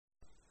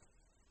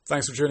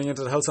Thanks for tuning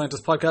into the Health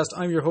Scientist Podcast.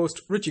 I'm your host,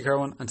 Richie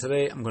Kerwin, and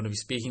today I'm going to be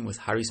speaking with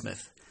Harry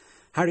Smith.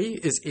 Harry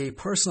is a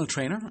personal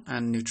trainer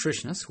and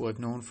nutritionist who I've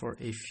known for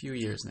a few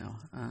years now.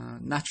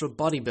 Natural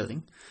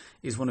bodybuilding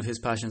is one of his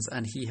passions,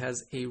 and he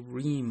has a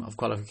ream of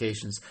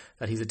qualifications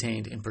that he's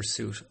attained in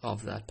pursuit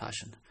of that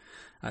passion.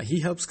 He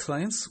helps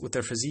clients with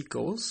their physique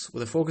goals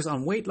with a focus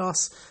on weight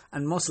loss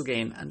and muscle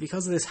gain, and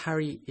because of this,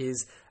 Harry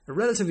is a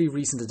relatively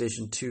recent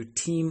addition to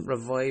Team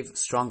Revive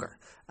Stronger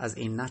as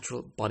a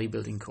natural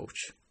bodybuilding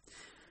coach.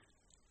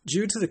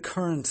 Due to the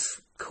current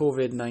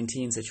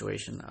COVID-19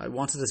 situation, I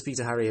wanted to speak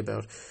to Harry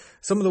about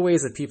some of the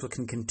ways that people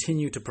can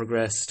continue to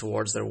progress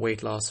towards their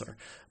weight loss or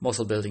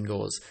muscle building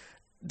goals,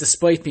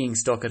 despite being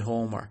stuck at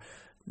home or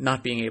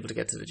not being able to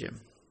get to the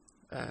gym.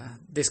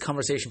 This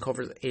conversation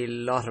covers a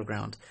lot of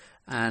ground,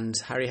 and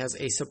Harry has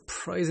a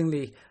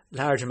surprisingly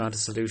large amount of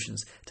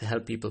solutions to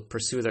help people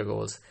pursue their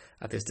goals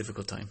at this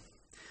difficult time.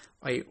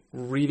 I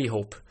really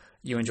hope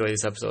you enjoy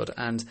this episode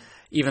and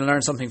even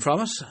learn something from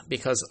it,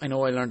 because I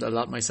know I learned a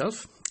lot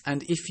myself.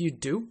 And if you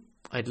do,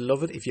 I'd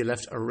love it if you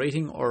left a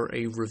rating or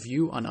a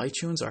review on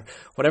iTunes or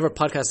whatever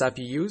podcast app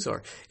you use.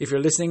 Or if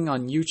you're listening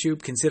on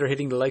YouTube, consider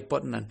hitting the like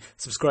button and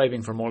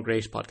subscribing for more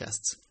great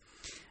podcasts.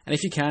 And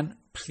if you can,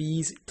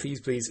 please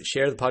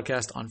share the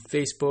podcast on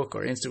Facebook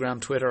or Instagram,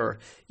 Twitter, or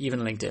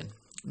even LinkedIn.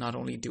 Not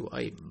only do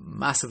I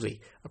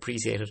massively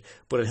appreciate it,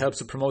 but it helps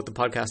to promote the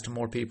podcast to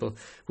more people,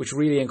 which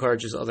really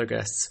encourages other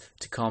guests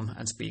to come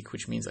and speak,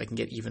 which means I can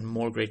get even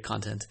more great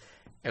content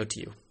out to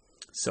you.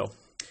 So,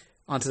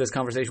 on to this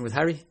conversation with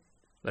Harry.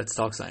 Let's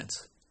talk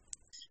science.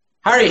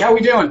 Harry, how are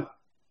we doing?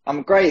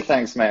 I'm great,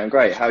 thanks, mate. I'm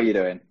great. How are you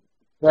doing?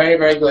 Very,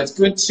 very good. It's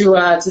good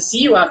to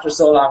see you after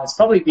so long. It's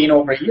probably been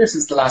over a year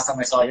since the last time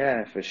I saw you.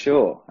 Yeah, for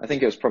sure. I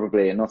think it was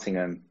probably in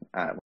Nottingham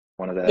at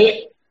one of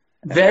the...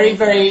 Very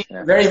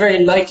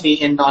likely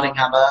in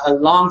Nottingham a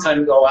long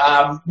time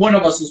ago. One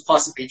of us was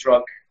possibly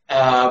drunk.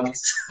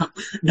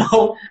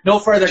 No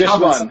further Just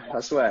comments. one, I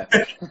swear.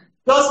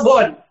 Just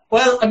one.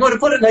 Well, I'm going to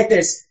put it like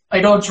this.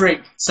 I don't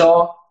drink,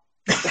 so...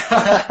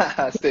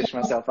 I stitched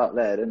myself up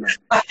there, didn't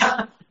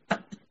I?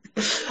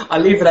 I'll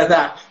leave it at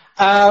that.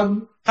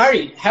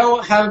 Harry, how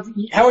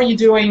are you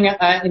doing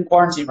in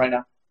quarantine right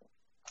now?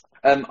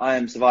 I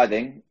am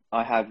surviving.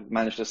 I have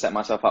managed to set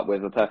myself up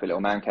with a perfect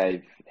little man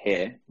cave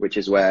here, which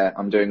is where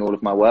I'm doing all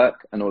of my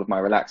work and all of my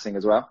relaxing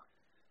as well.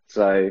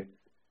 So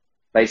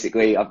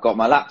basically, I've got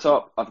my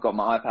laptop, I've got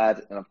my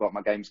iPad, and I've got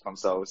my games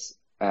consoles,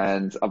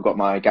 and I've got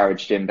my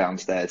garage gym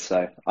downstairs.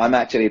 So I'm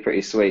actually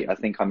pretty sweet. I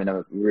think I'm in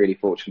a really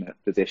fortunate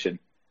position.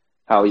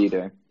 How are you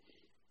doing?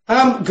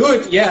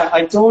 Good, yeah.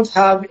 I don't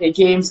have a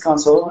games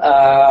console.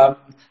 I'm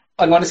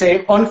going to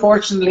say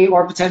unfortunately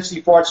or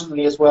potentially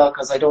fortunately as well,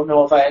 because I don't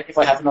know if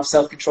I have enough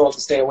self-control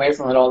to stay away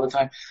from it all the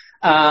time.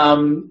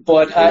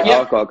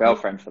 Yeah. I've got a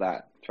girlfriend for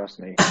that. Trust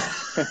me.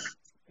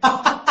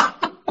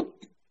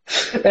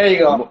 There you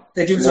go.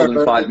 They do more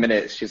than 5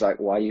 minutes. She's like,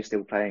 "Why are you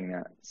still playing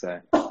that?"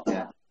 So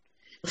yeah.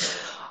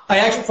 I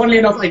actually, funnily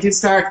enough, I did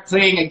start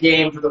playing a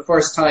game for the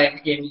first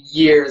time in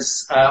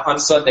years on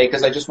Sunday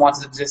because I just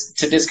wanted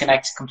to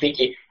disconnect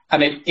completely.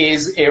 And it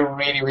is a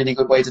really, really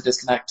good way to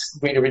disconnect.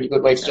 Really, really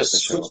good way to just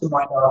switch the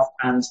mind off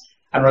and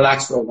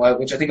relax for a while,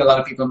 which I think a lot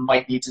of people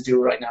might need to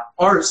do right now.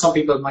 Or some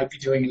people might be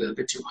doing a little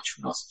bit too much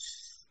from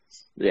us.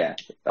 Yeah,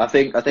 I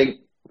think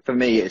for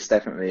me, it's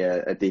definitely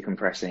a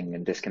decompressing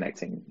and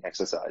disconnecting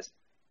exercise,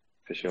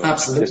 for sure.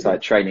 Absolutely. Just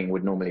like training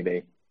would normally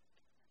be.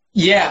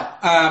 Yeah,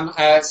 and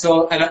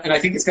I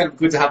think it's kind of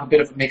good to have a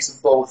bit of a mix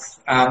of both,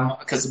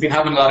 because I've been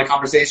having a lot of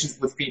conversations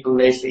with people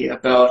lately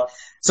about,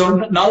 so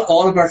not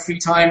all of our free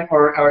time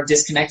or our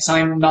disconnect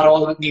time, not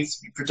all of it needs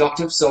to be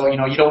productive. So,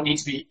 you don't need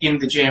to be in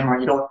the gym, or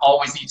you don't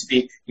always need to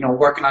be,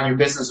 working on your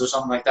business or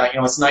something like that.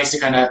 It's nice to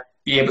kind of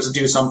be able to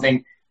do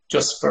something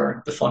just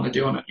for the fun of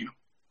doing it,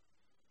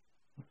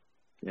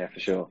 Yeah, for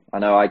sure. I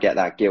know I get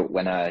that guilt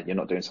when you're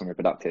not doing something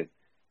productive,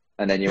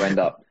 and then you end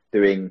up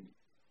doing,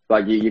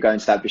 like you go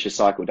into that vicious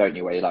cycle, don't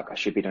you, where you're like, I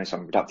should be doing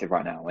something productive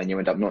right now, and you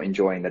end up not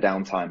enjoying the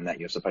downtime that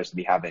you're supposed to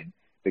be having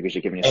because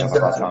you're giving yourself a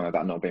hard time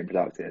about not being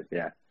productive.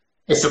 Yeah.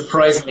 A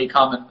surprisingly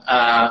common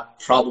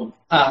problem,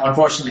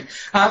 unfortunately.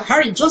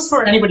 Harry, just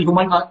for anybody who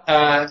might not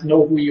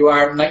know who you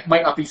are, might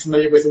not be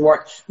familiar with your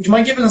work, would you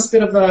mind giving us a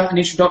bit of an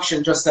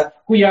introduction, just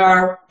who you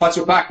are, what's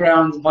your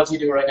background, and what do you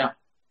do right now?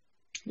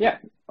 Yeah,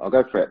 I'll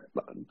go for it.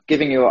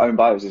 Giving your own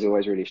bios is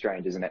always really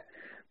strange, isn't it?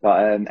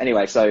 But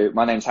anyway, so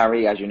my name's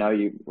Harry. As you know,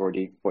 you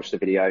already watched the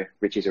video.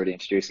 Richie's already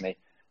introduced me.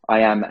 I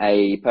am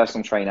a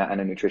personal trainer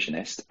and a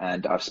nutritionist,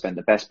 and I've spent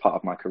the best part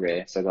of my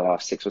career, so the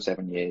last 6 or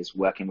 7 years,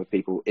 working with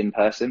people in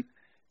person.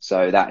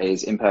 So that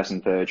is in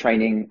person for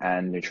training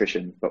and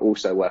nutrition, but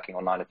also working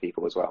online with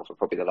people as well for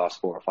probably the last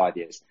 4 or 5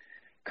 years.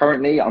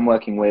 Currently, I'm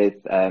working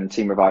with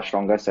Team Revive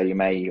Stronger, so you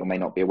may or may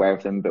not be aware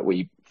of them, but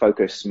we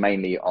focus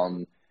mainly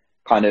on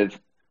kind of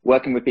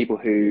working with people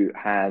who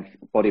have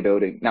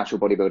bodybuilding, natural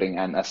bodybuilding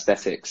and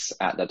aesthetics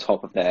at the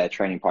top of their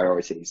training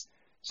priorities.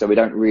 So we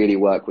don't really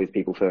work with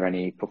people for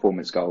any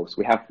performance goals.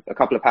 We have a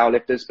couple of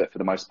powerlifters, but for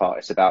the most part,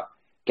 it's about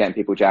getting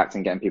people jacked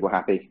and getting people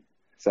happy.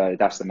 So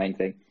that's the main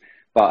thing.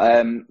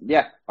 But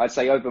yeah, I'd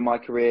say over my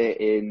career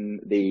in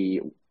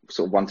the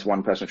sort of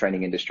one-to-one personal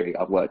training industry,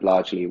 I've worked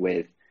largely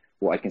with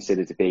what I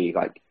consider to be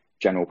like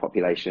general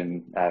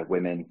population,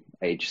 women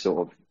age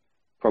sort of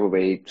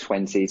probably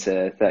 20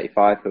 to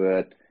 35 who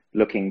are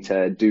looking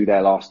to do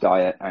their last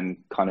diet and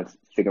kind of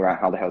figure out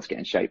how the hell to get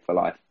in shape for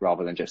life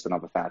rather than just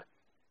another fad.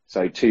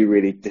 So two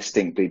really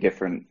distinctly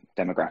different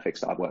demographics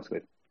that I've worked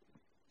with.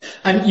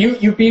 And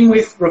you've been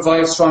with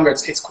Revive Stronger.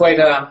 It's quite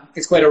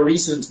a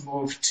recent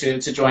move to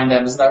join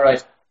them, isn't that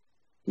right?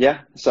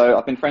 Yeah. So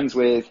I've been friends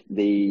with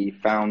the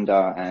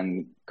founder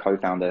and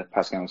co-founder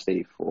Pascal and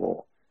Steve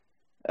for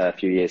a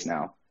few years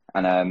now,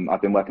 and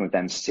I've been working with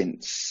them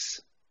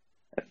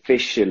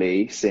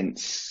officially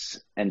since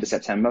end of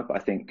September. But I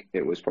think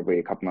it was probably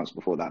a couple months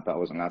before that, but I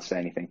wasn't allowed to say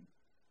anything.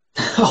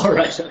 All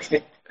right.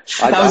 Okay.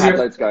 I had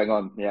loads going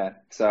on. Yeah.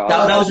 So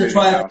that was your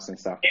trial and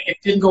stuff. It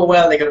didn't go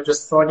well. They could have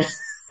just thrown you.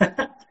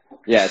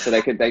 Yeah, so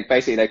they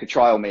could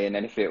trial me, and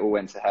then if it all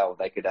went to hell,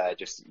 they could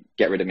just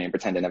get rid of me and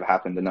pretend it never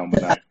happened, and no one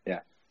would know. Yeah,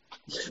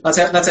 that's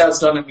how it's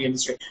done in the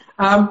industry.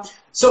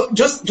 So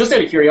just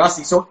out of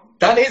curiosity, so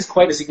that is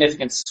quite a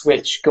significant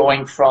switch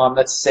going from,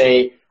 let's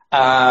say,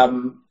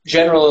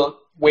 general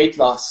weight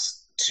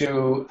loss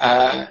to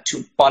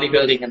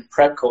bodybuilding and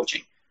prep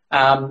coaching.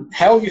 How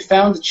have you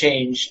found the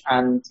change,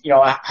 and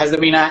has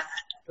there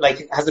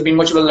been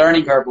much of a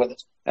learning curve with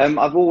it?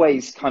 I've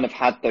always kind of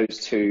had those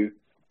two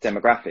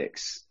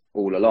demographics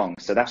all along.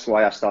 So that's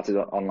why I started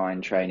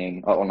online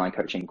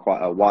coaching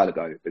quite a while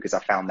ago, because I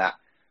found that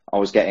I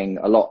was getting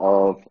a lot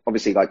of,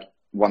 obviously, like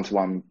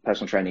one-to-one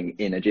personal training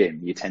in a gym.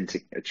 You tend to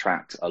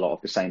attract a lot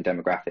of the same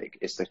demographic.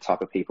 It's the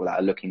type of people that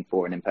are looking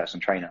for an in-person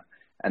trainer.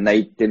 And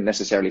they didn't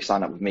necessarily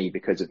sign up with me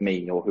because of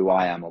me or who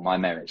I am or my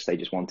merits. They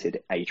just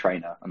wanted a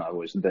trainer, and I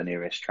was the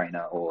nearest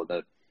trainer, or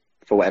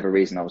for whatever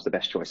reason, I was the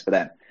best choice for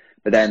them.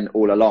 But then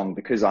all along,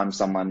 because I'm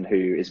someone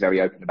who is very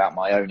open about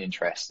my own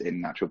interest in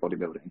natural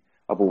bodybuilding,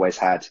 I've always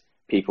had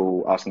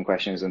people asking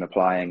questions and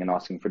applying and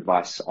asking for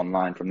advice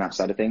online from that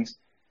side of things.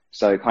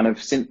 So kind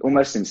of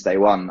almost since day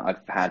one,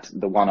 I've had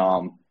the one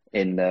arm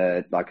in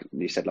the, like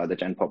you said, like the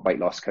Gen Pop weight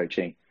loss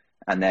coaching,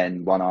 and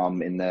then one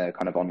arm in the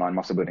kind of online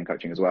muscle building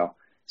coaching as well.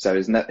 So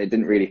it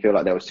didn't really feel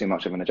like there was too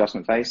much of an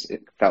adjustment phase.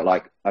 It felt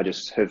like I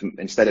just have,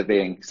 instead of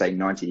being, say,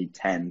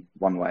 90-10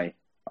 one way,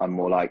 I'm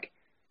more like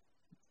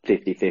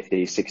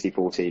 50-50,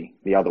 60-40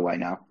 the other way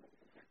now.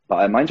 But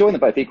I'm enjoying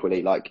them both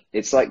equally. Like,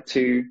 it's like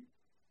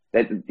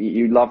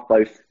you love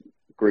both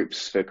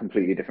groups for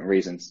completely different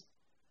reasons.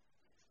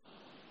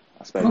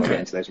 I suppose we'll get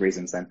into those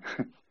reasons then.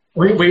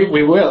 We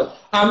will.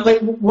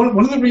 Like one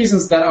of the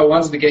reasons that I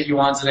wanted to get you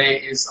on today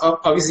is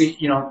obviously,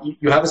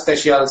 you have a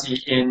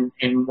speciality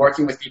in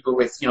working with people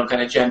with,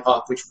 kind of Gen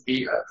Pop, which would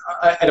be,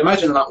 I'd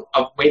imagine, a lot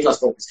of weight loss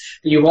focus.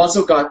 But you've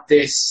also got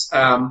this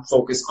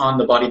focus on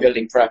the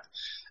bodybuilding prep.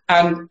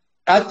 And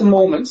at the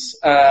moment,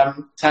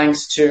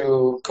 thanks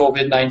to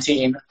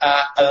COVID-19,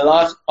 a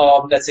lot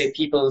of, let's say,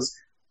 people's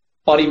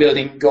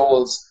bodybuilding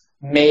goals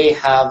may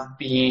have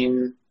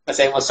been,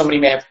 somebody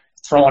may have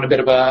thrown a bit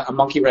of a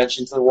monkey wrench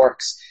into the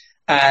works,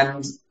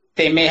 and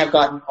they may have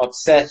gotten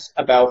upset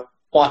about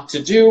what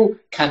to do.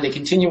 Can they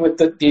continue with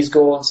these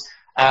goals?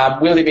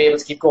 Will they be able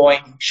to keep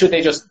going? Should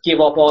they just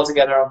give up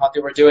altogether on what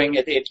they were doing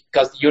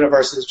because the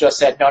universe has just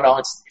said, no,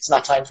 it's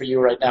not time for you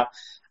right now.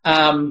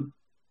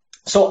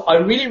 So I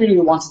really, really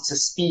wanted to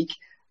speak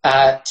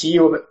to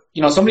you about,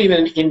 somebody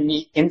in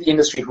the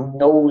industry who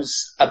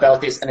knows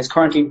about this and is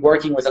currently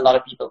working with a lot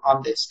of people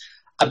on this,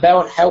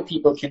 about how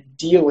people can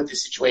deal with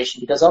this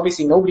situation, because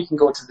obviously nobody can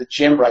go to the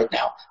gym right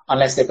now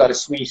unless they've got a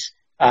sweet,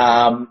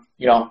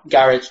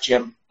 garage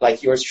gym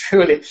like yours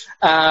truly.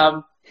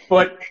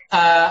 But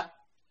I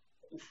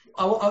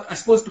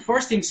suppose the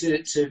first thing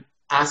to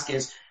ask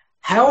is,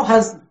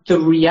 what's the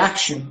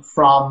reaction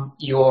from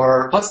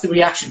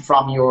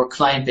your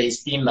client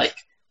base been like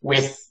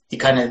with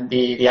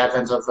the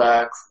advent of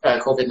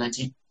COVID-19?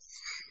 Do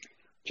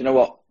you know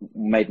what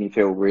made me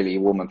feel really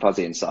warm and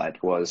fuzzy inside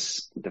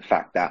was the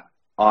fact that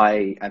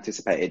I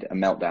anticipated a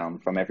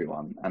meltdown from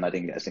everyone, and I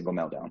didn't get a single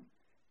meltdown.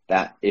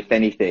 That if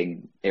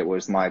anything, it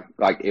was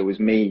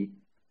me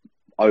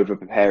over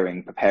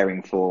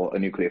preparing for a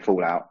nuclear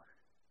fallout,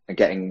 and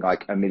getting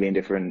like a million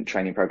different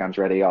training programs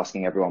ready,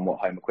 asking everyone what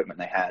home equipment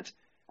they had,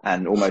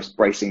 and almost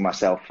bracing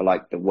myself for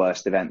like the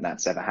worst event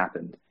that's ever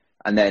happened.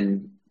 And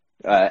then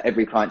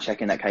every client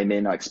check-in that came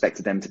in, I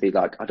expected them to be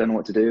like, I don't know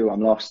what to do,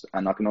 I'm lost.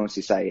 And I can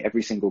honestly say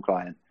every single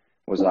client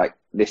was like,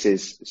 this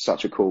is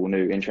such a cool,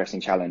 new, interesting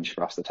challenge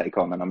for us to take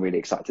on, and I'm really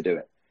excited to do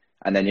it.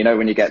 And then,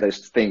 when you get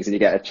those things and you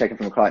get a check-in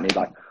from a client and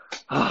you're like,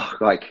 oh,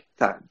 like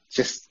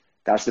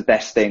that's the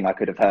best thing I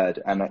could have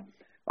heard. And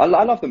I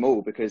love them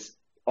all, because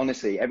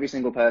honestly, every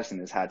single person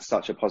has had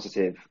such a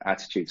positive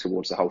attitude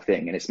towards the whole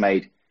thing. And it's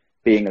made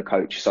being a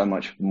coach so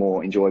much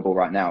more enjoyable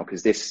right now,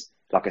 because this,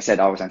 like I said,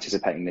 I was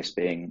anticipating this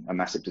being a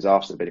massive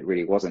disaster, but it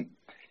really wasn't.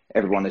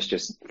 Everyone has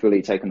just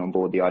fully taken on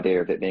board the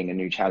idea of it being a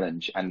new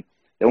challenge, and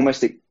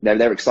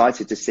they're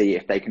excited to see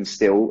if they can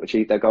still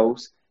achieve their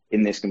goals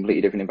in this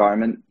completely different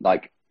environment,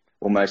 like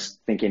almost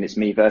thinking it's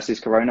me versus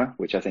Corona,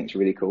 which I think is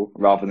really cool,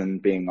 rather than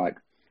being like,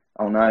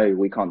 oh no,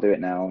 we can't do it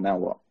now. Now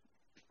what?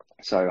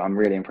 So I'm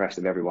really impressed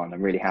with everyone.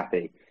 I'm really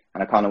happy.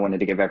 And I kind of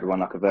wanted to give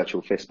everyone like a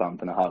virtual fist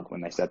bump and a hug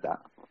when they said that.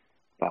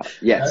 But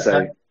yeah,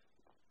 so.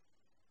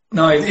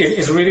 No,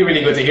 it's really,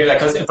 really good to hear that,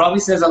 because it probably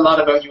says a lot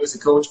about you as a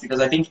coach, because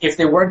I think if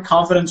they weren't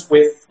confident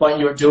with what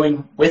you're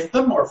doing with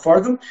them or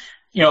for them,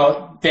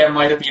 there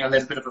might have been a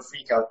little bit of a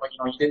freak out, but,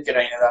 you didn't get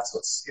any of that. So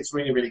it's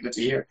really, really good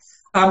to hear.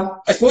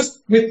 I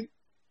suppose with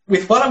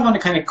what I want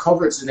to kind of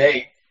cover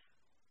today,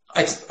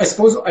 I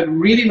suppose I'd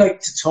really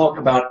like to talk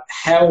about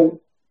how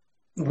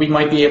we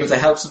might be able to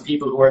help some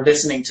people who are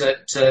listening to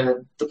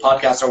the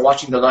podcast or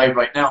watching the live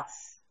right now,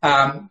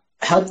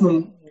 help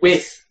them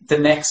with the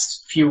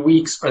next few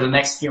weeks or the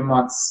next few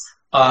months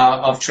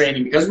of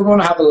training, because we're going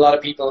to have a lot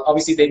of people.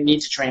 Obviously, they need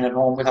to train at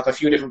home. We'll have a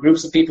few different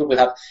groups of people. We'll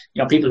have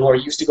people who are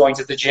used to going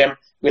to the gym.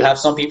 We'll have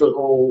some people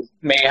who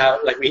may have,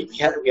 like we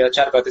had a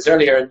chat about this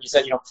earlier, and you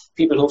said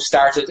people who've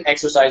started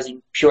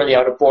exercising purely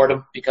out of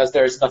boredom because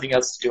there's nothing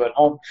else to do at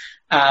home.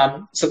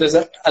 So there's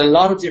a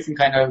lot of different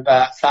kind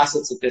of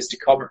facets of this to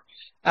cover.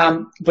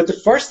 But the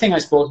first thing I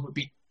suppose would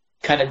be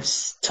kind of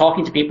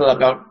talking to people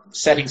about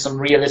setting some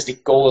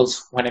realistic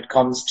goals when it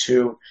comes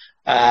to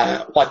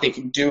what they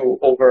can do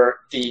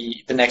over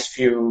the next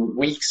few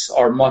weeks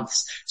or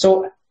months.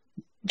 So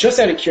just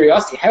out of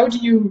curiosity, how do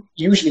you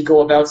usually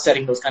go about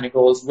setting those kind of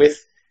goals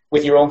with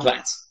your own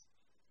clients?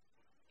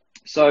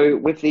 So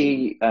with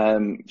the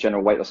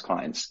general weight loss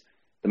clients,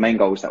 the main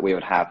goals that we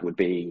would have would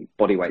be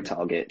body weight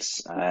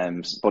targets,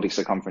 body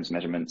circumference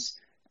measurements,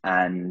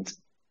 and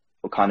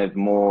kind of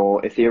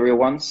more ethereal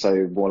ones.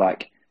 So more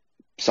like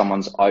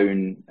someone's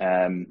own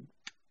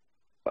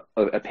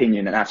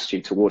opinion and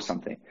attitude towards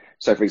something.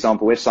 So for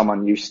example, if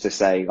someone used to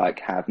say like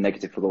have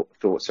negative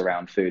thoughts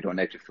around food or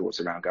negative thoughts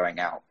around going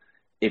out,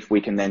 if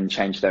we can then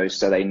change those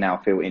so they now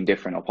feel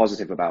indifferent or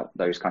positive about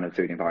those kind of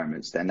food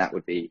environments, then that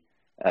would be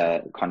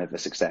kind of a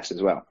success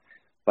as well.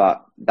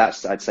 But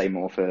that's, I'd say,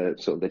 more for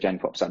sort of the gen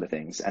pop side of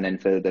things. And then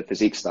for the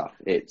physique stuff,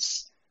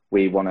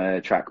 we want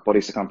to track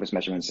body circumference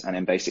measurements and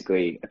then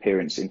basically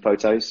appearance in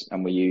photos.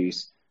 And we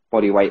use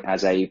body weight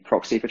as a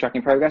proxy for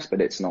tracking progress,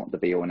 but it's not the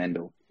be all and end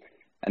all.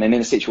 And then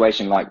in a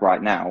situation like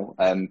right now,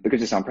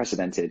 because it's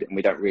unprecedented and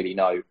we don't really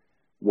know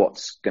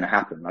what's going to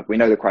happen, like we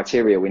know the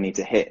criteria we need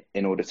to hit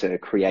in order to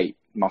create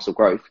muscle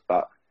growth,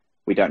 but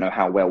we don't know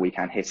how well we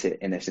can hit it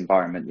in this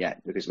environment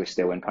yet, because we're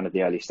still in kind of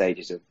the early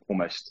stages of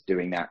almost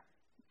doing that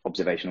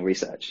observational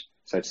research,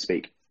 so to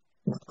speak.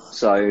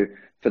 So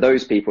for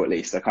those people, at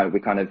least, we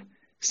kind of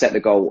set the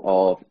goal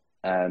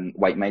of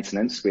weight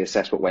maintenance. We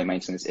assess what weight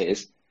maintenance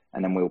is,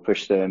 and then we'll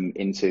push them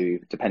into,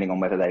 depending on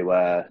whether they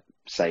were,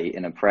 say,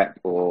 in a prep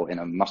or in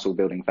a muscle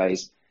building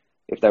phase.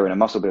 If they're in a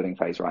muscle building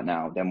phase right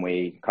now, then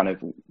we kind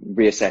of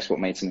reassess what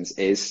maintenance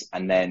is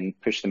and then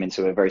push them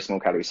into a very small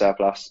calorie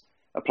surplus,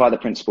 apply the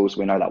principles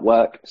we know that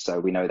work. So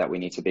we know that we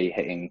need to be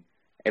hitting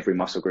every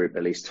muscle group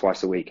at least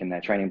twice a week in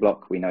their training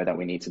block. We know that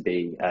we need to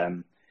be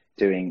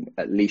doing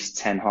at least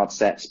 10 hard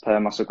sets per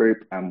muscle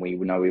group. And we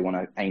know we want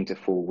to aim to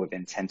fall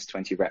within 10 to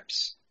 20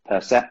 reps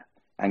per set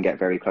and get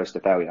very close to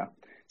failure.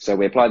 So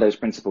we apply those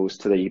principles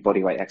to the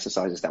bodyweight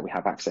exercises that we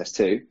have access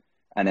to,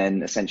 and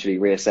then essentially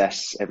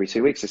reassess every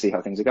 2 weeks to see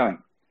how things are going.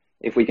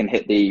 If we can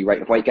hit the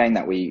rate of weight gain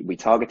that we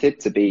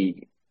targeted to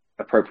be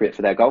appropriate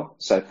for their goal.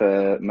 So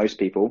for most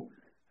people,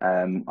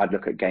 I'd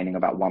look at gaining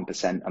about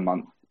 1% a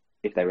month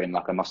if they're in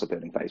like a muscle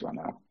building phase right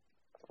now.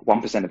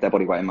 1% of their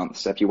body weight a month.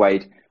 So if you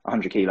weighed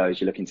 100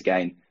 kilos, you're looking to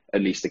gain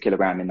at least 1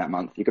 kilogram in that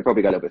month. You could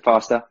probably go a little bit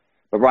faster.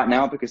 But right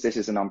now, because this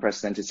is an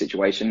unprecedented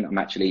situation, I'm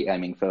actually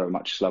aiming for a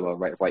much slower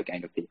rate of weight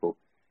gain of people,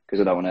 because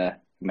I don't want to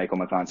make all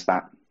my clients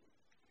fat.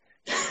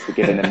 We're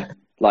giving them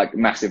like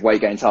massive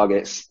weight gain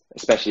targets,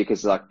 especially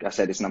because, like I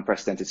said, it's an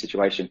unprecedented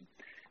situation.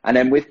 And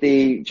then with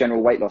the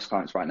general weight loss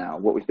clients right now,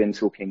 what we've been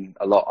talking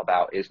a lot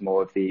about is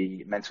more of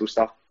the mental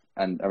stuff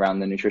and around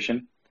the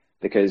nutrition,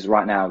 because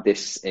right now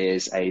this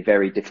is a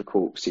very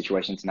difficult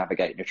situation to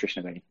navigate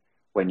nutritionally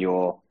when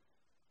you're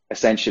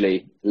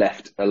essentially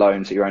left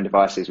alone to your own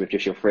devices with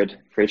just your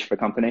fridge for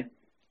company.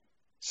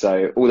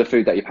 So all the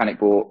food that you panic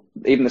bought,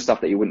 even the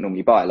stuff that you wouldn't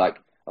normally buy, like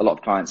a lot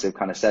of clients have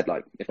kind of said,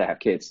 like if they have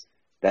kids,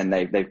 then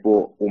they've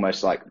bought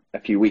almost like a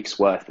few weeks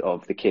worth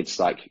of the kids'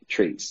 like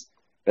treats.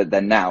 But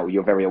then now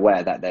you're very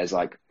aware that there's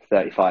like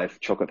 35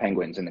 chocolate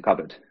penguins in the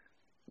cupboard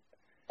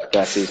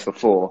versus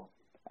before.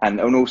 And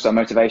also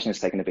motivation has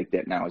taken a big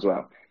dip now as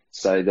well.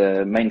 So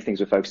the main things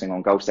we're focusing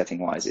on goal setting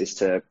wise is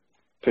to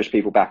push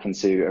people back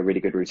into a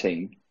really good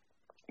routine,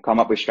 come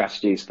up with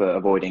strategies for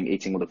avoiding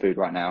eating all the food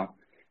right now,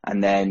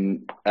 and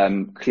then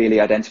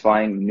clearly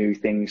identifying new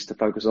things to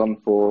focus on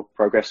for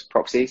progress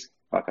proxies.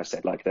 Like I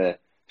said, like the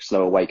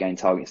slower weight gain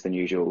targets than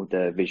usual,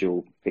 the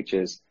visual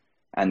pictures,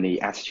 and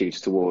the attitudes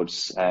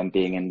towards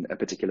being in a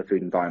particular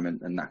food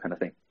environment and that kind of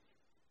thing.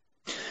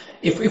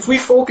 If we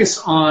focus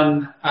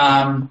on,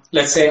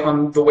 let's say,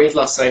 on the weight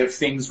loss side of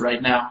things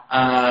right now,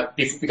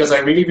 because I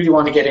really, really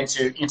want to get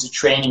into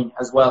training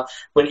as well,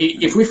 but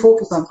if we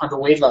focus on the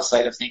weight loss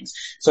side of things,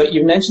 so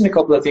you mentioned a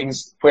couple of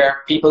things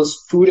where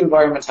people's food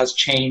environment has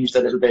changed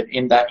a little bit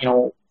in that,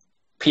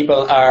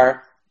 people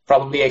are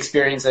probably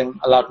experiencing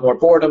a lot more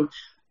boredom.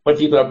 When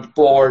people are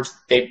bored,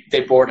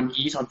 they bored and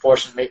eat,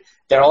 unfortunately.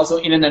 They're also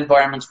in an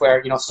environment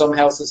where, some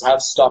houses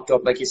have stocked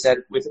up, like you said,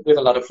 with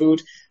a lot of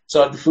food.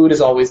 So the food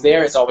is always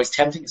there. It's always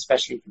tempting,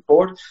 especially if you're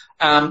bored.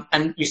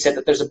 And you said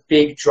that there's a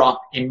big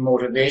drop in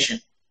motivation.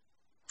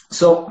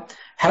 So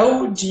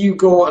how do you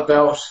go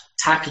about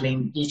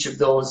tackling each of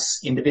those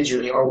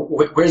individually? Or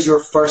where's your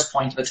first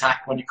point of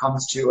attack when it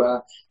comes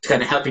to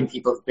kind of helping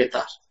people with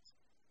that?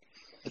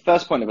 The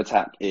first point of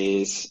attack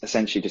is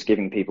essentially just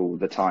giving people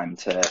the time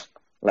to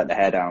let their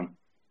hair down.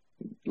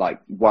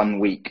 Like 1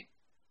 week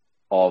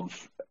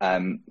of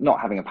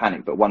not having a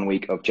panic, but 1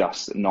 week of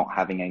just not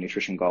having a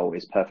nutrition goal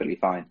is perfectly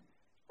fine.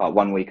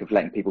 1 week of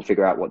letting people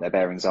figure out what their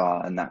bearings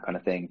are and that kind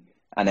of thing.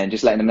 And then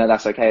just letting them know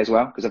that's okay as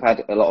well. Because I've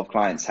had a lot of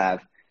clients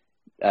have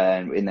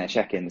in their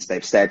check-ins,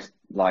 they've said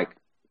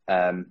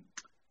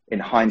in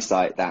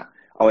hindsight that,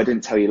 I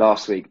didn't tell you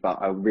last week,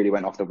 but I really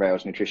went off the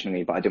rails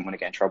nutritionally, but I didn't want to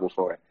get in trouble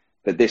for it.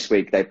 But this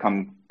week they've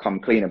come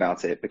clean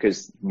about it,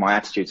 because my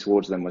attitude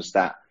towards them was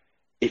that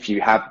if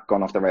you have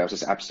gone off the rails,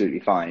 it's absolutely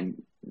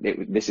fine.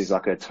 This is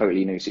like a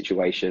totally new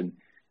situation.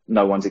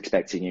 No one's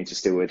expecting you to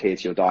still adhere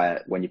to your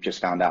diet when you've just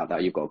found out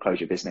that you've got to close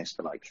your business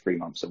for like 3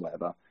 months or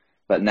whatever.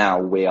 But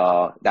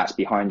now that's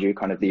behind you.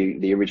 Kind of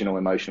the original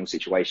emotional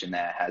situation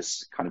there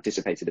has kind of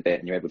dissipated a bit,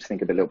 and you're able to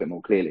think a little bit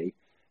more clearly.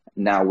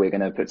 Now we're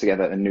going to put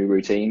together a new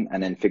routine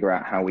and then figure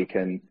out how we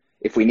can,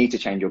 if we need to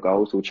change your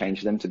goals, we'll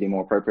change them to be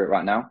more appropriate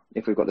right now.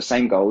 If we've got the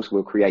same goals,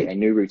 we'll create a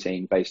new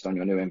routine based on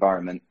your new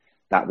environment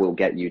that will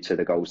get you to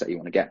the goals that you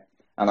want to get.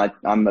 And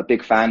I'm a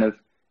big fan of,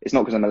 it's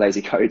not because I'm a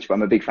lazy coach, but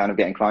I'm a big fan of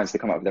getting clients to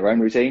come up with their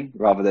own routine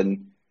rather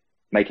than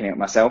making it up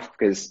myself.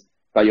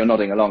 But you're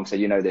nodding along, so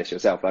you know this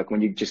yourself. Like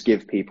when you just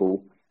give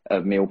people a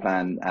meal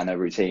plan and a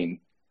routine,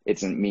 it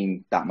doesn't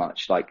mean that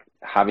much. Like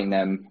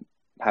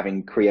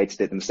having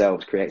created it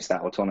themselves creates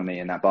that autonomy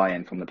and that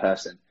buy-in from the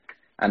person.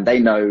 And they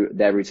know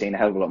their routine a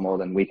hell of a lot more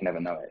than we can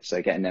ever know it.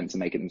 So getting them to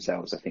make it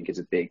themselves, I think, is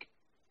a big,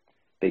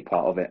 big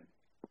part of it.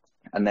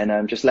 And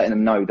then just letting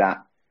them know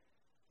that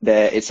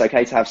it's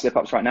okay to have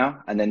slip-ups right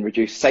now, and then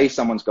reduce. Say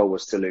someone's goal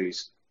was to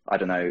lose,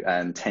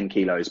 10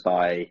 kilos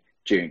by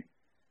June.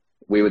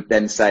 We would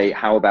then say,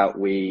 how about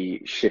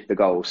we shift the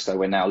goals? So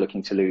we're now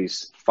looking to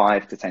lose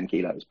 5 to 10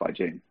 kilos by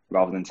June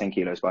rather than 10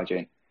 kilos by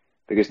June,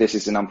 because this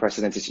is an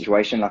unprecedented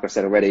situation. Like I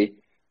said already,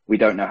 we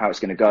don't know how it's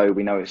going to go.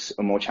 We know it's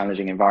a more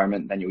challenging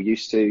environment than you're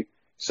used to.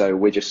 So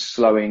we're just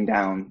slowing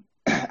down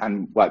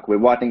and we're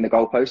widening the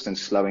goalpost and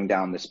slowing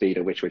down the speed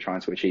at which we're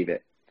trying to achieve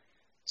it.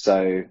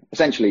 So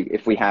essentially,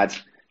 if we had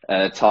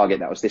a target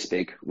that was this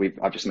big,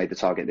 I've just made the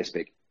target this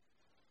big.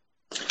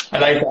 I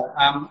like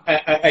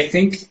that. I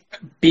think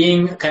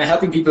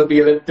helping people be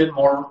a little bit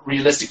more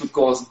realistic with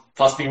goals,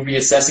 possibly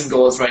reassessing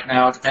goals right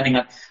now, depending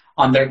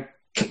on their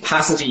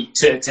capacity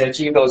to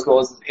achieve those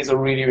goals, is a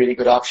really, really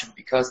good option.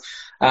 Because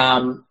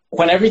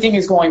when everything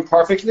is going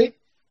perfectly,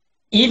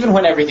 even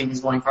when everything is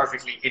going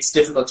perfectly, it's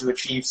difficult to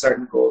achieve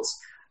certain goals.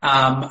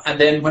 And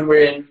then when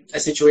we're in a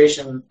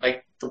situation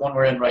like the one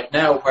we're in right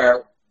now,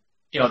 where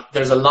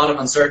there's a lot of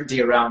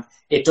uncertainty around,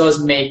 it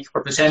does make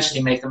or potentially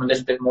make them a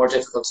little bit more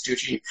difficult to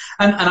achieve.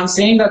 And I'm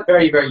saying that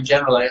very, very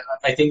general.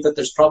 I think that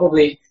there's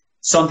probably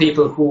some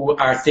people who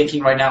are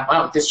thinking right now,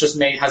 wow, this just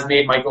has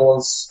made my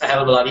goals a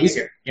hell of a lot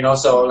easier.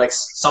 So like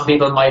some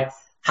people might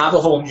have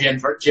a home gym,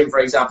 for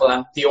example,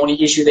 and the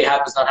only issue they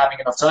had was not having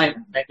enough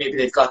time. Maybe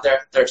they've got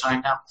their time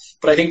now.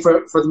 But I think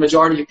for the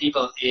majority of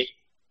people,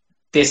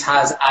 this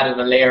has added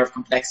a layer of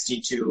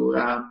complexity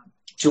to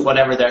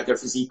whatever their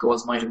physique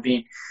goals might have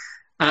been.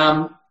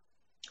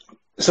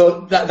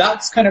 So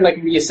that's kind of like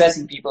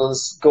reassessing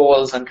people's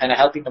goals and kind of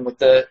helping them with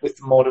the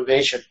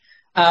motivation.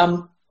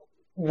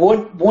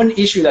 One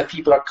issue that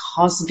people are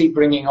constantly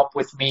bringing up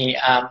with me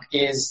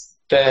is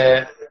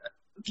the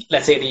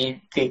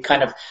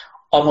kind of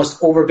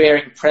almost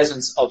overbearing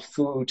presence of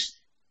food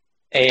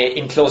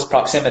in close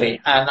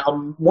proximity. And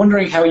I'm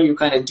wondering how you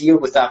kind of deal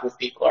with that with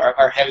people,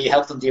 or how you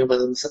help them deal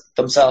with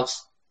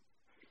themselves.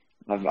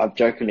 I've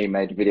jokingly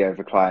made a video of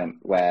a client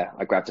where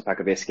I grabbed a pack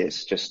of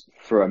biscuits, just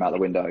threw them out the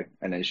window,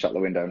 and then shut the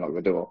window and locked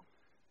the door.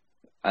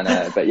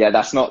 And but yeah,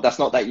 that's not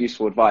that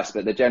useful advice.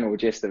 But the general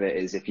gist of it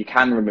is, if you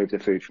can remove the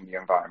food from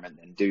your environment,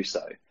 then do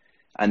so.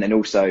 And then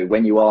also,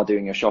 when you are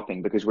doing your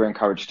shopping, because we're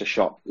encouraged to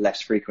shop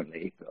less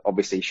frequently,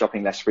 obviously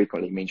shopping less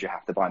frequently means you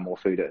have to buy more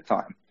food at a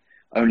time.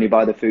 Only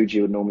buy the food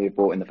you would normally have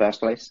bought in the first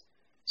place.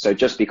 So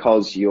just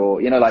because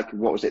like,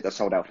 what was it that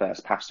sold out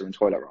first? Pasta and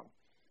toilet roll.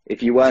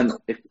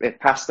 If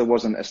pasta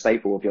wasn't a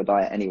staple of your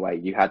diet anyway,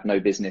 you had no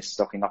business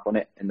stocking up on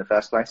it in the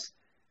first place.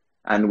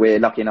 And we're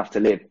lucky enough to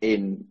live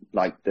in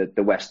like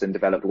the Western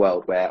developed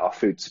world, where our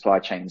food supply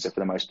chains are for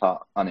the most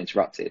part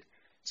uninterrupted.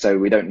 So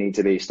we don't need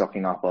to be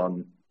stocking up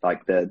on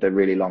like the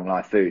really long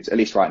life foods, at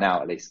least right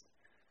now, at least.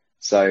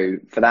 So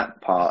for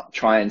that part,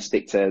 try and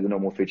stick to the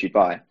normal food you'd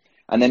buy.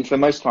 And then for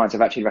most clients,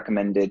 I've actually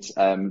recommended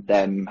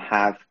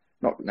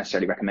not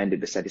necessarily recommended,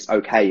 but said it's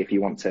okay if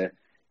you want to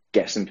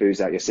get some foods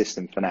out of your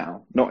system for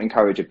now. Not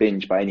encourage a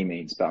binge by any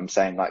means, but I'm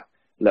saying, like,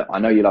 look, I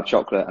know you love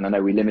chocolate, and I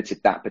know we limited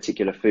that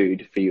particular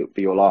food for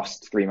your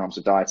last 3 months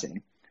of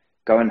dieting.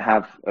 go and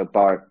have a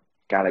bar of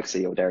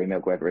Galaxy or Dairy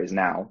Milk, whatever it is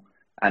now,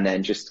 and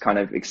then just kind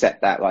of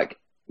accept that like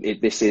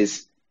this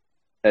is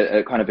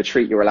a kind of a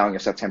treat you're allowing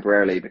yourself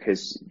temporarily,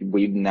 because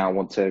we now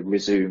want to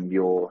resume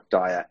your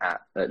diet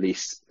at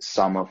least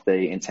some of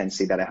the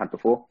intensity that it had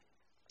before.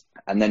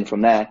 And then from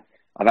there,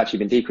 I've actually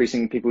been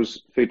decreasing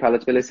people's food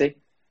palatability,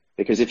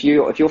 because if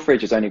your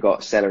fridge has only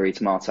got celery,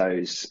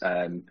 tomatoes,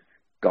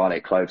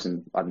 garlic, cloves,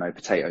 and I don't know,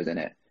 potatoes in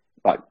it,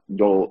 like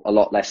that's a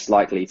lot less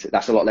likely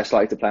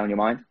to play on your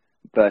mind,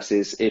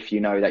 versus if you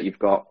know that you've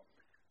got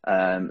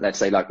let's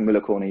say like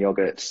Muller Corner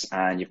yogurts,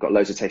 and you've got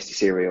loads of tasty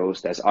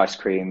cereals, there's ice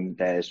cream,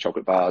 there's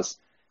chocolate bars,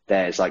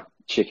 there's like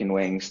chicken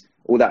wings,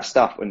 all that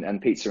stuff,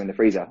 and pizza in the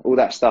freezer. All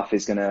that stuff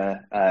is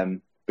gonna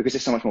because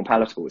it's so much more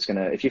palatable, it's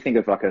gonna, if you think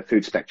of like a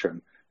food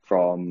spectrum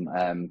from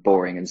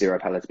boring and zero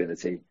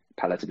palatability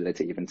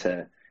even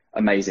to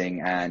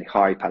amazing and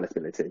high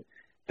palatability,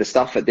 the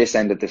stuff at this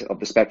end of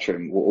the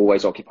spectrum will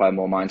always occupy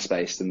more mind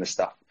space than the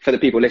stuff, for the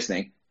people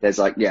listening, there's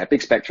like, yeah,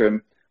 big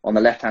spectrum. On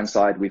the left-hand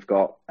side, we've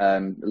got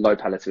low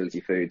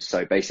palatability foods,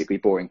 so basically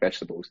boring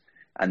vegetables.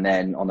 And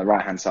then on the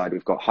right-hand side,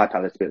 we've got high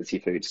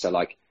palatability foods, so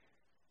like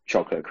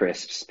chocolate,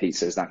 crisps,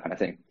 pizzas, that kind of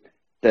thing.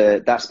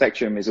 That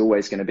spectrum is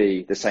always going to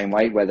be the same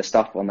way, where the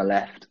stuff on the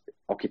left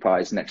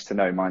occupies next to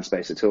no mind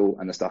space at all,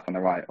 and the stuff on the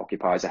right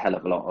occupies a hell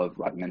of a lot of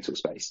like mental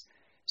space.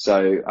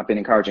 So I've been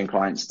encouraging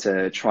clients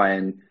to try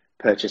and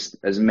purchase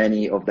as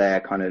many of their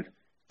kind of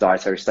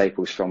dietary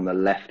staples from the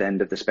left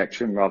end of the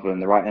spectrum rather than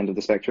the right end of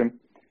the spectrum,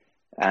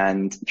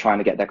 and trying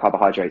to get their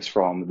carbohydrates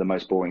from the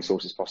most boring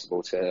sources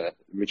possible to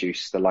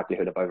reduce the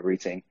likelihood of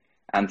overeating,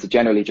 and to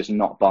generally just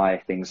not buy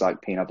things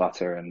like peanut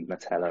butter and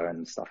Nutella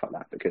and stuff like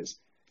that, because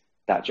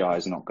that jar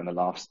is not going to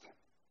last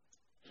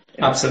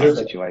in Absolutely.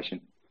 that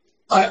situation.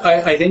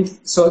 I think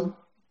so.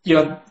 You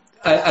know,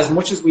 as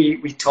much as we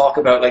talk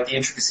about like the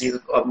intricacies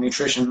of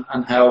nutrition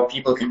and how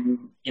people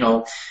can, you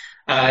know,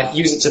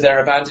 use it to their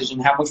advantage,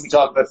 and how much we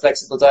talk about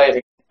flexible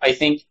dieting, I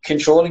think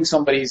controlling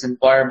somebody's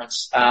environment,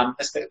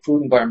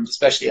 food environment,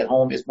 especially at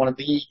home, is one of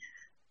the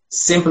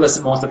simplest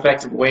and most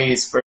effective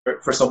ways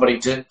for somebody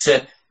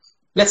to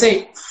let's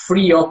say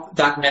free up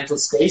that mental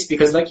space,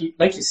 because like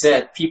you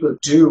said, people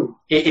do,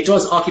 it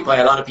does occupy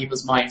a lot of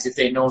people's minds if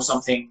they know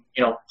something,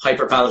 you know,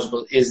 hyper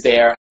palatable is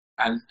there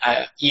and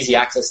easy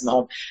access in the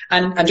home.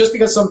 And just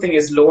because something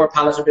is lower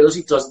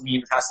palatability doesn't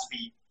mean it has to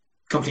be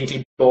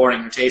completely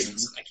boring or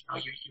tasteless. Like,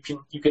 you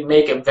know, you can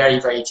make a very,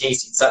 very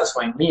tasty and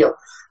satisfying meal.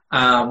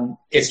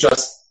 It's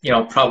just, you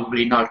know,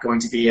 probably not going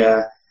to be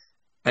a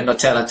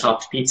Nutella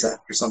topped pizza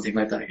or something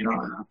like that, you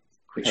know,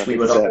 which we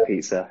would all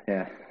pizza,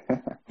 yeah.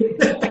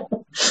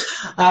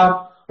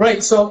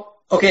 Right. So,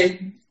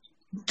 okay,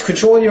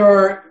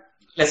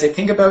 let's say,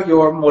 think about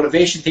your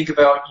motivation, think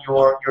about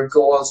your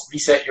goals,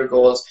 reset your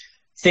goals,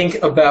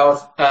 think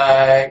about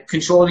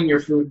controlling your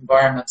food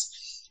environment,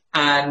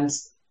 and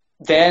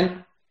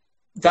then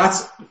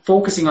that's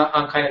focusing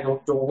on kind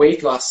of the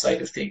weight loss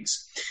side of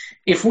things.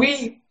 If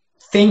we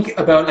think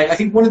about, like, I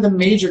think one of the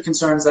major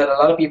concerns that a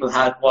lot of people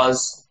had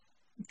was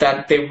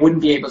that they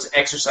wouldn't be able to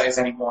exercise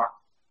anymore.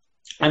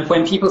 And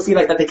when people feel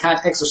like that they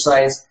can't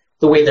exercise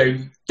the way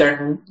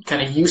they're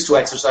kind of used to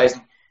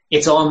exercising,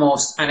 it's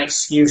almost an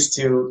excuse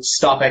to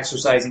stop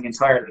exercising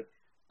entirely.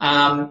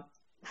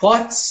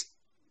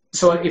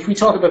 So if we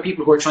talk about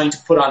people who are trying to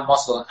put on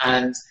muscle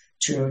and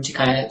to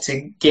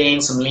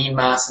gain some lean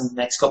mass in the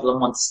next couple of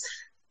months,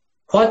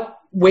 what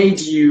way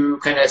do you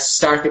kind of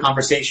start the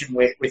conversation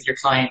with your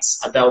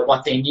clients about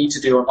what they need to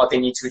do and what they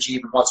need to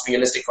achieve and what's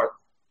realistic for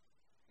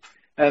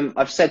them?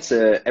 I've said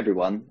to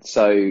everyone,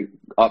 so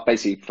I'll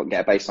basically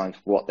get a baseline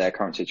for what their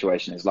current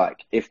situation is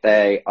like. If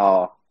they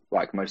are,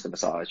 like most of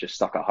us are, just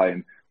stuck at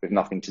home with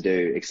nothing to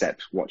do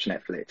except watch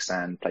Netflix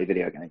and play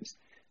video games,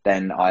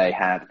 then I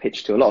have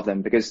pitched to a lot of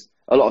them, because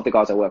a lot of the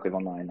guys I work with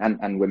online,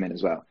 and women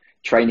as well,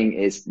 training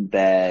is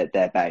their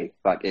bae.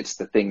 Like, it's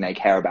the thing they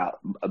care about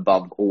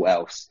above all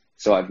else.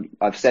 So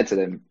I've said to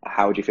them,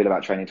 how would you feel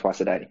about training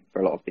twice a day,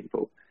 for a lot of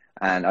people?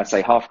 And I'd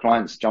say half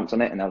clients jumped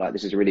on it and they're like,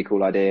 this is a really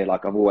cool idea.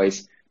 Like, I've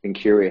always been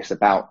curious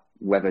about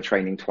whether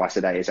training twice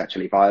a day is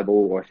actually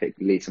viable, or if it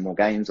leads to more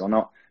gains or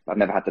not. But I've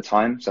never had the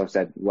time. So I've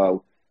said,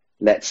 well,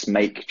 let's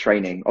make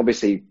training,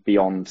 obviously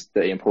beyond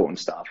the important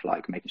stuff,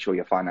 like making sure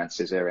your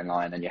finances are in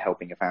line and you're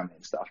helping your family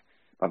and stuff.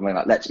 But I'm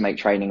like, let's make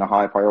training a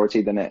higher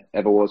priority than it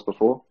ever was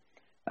before.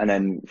 And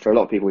then for a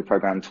lot of people, we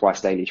program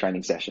twice daily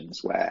training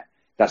sessions, where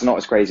that's not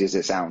as crazy as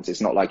it sounds.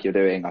 It's not like you're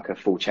doing like a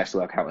full chest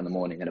workout in the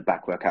morning and a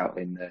back workout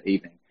in the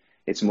evening.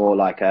 It's more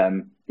like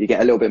you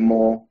get a little bit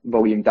more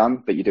volume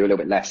done, but you do a little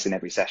bit less in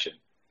every session.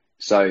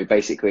 So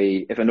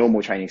basically, if a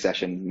normal training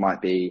session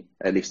might be,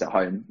 at least at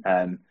home,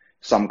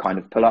 some kind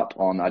of pull up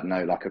on, I don't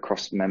know, like a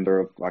cross member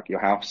of like your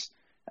house,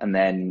 and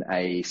then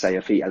say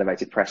a feet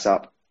elevated press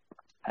up,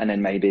 and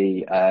then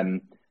maybe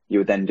you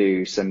would then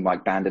do some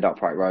like banded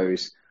upright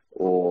rows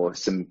or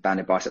some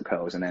banded bicep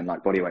curls, and then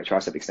like bodyweight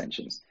tricep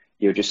extensions.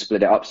 You would just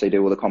split it up, so you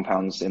do all the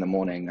compounds in the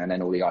morning and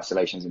then all the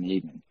isolations in the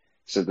evening.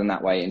 So then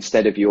that way,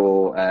 instead of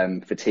your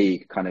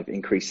fatigue kind of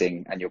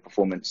increasing and your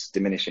performance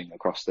diminishing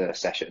across the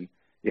session,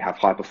 you have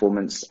high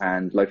performance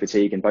and low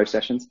fatigue in both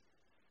sessions.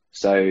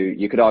 So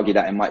you could argue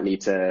that it might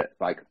lead to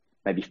like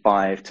maybe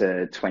 5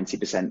 to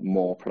 20%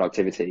 more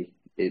productivity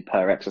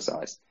per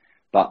exercise.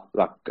 But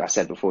like I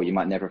said before, you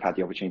might never have had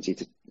the opportunity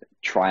to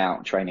try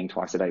out training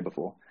twice a day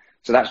before.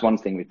 So that's one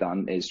thing we've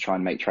done, is try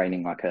and make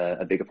training like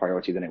a bigger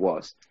priority than it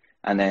was.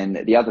 And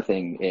then the other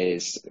thing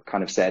is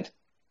kind of said,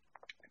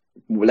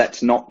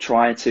 let's not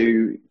try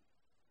to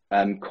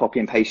copy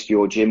and paste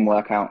your gym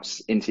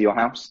workouts into your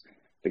house,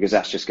 because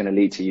that's just going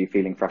to lead to you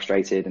feeling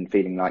frustrated and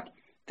feeling like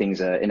things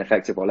are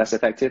ineffective or less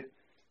effective.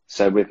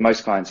 So with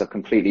most clients, I've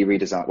completely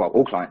redesigned, well,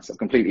 all clients, I've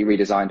completely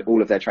redesigned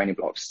all of their training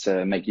blocks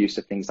to make use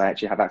of things they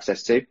actually have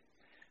access to.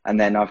 And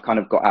then I've kind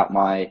of got out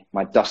my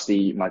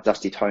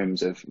dusty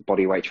tomes of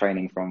bodyweight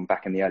training from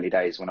back in the early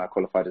days when I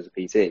qualified as a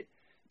PT,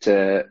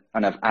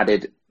 and I've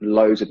added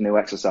loads of new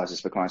exercises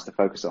for clients to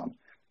focus on,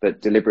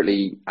 but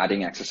deliberately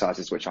adding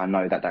exercises which I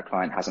know that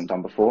client hasn't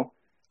done before.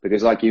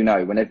 Because like,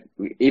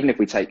 even if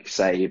we take,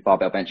 say,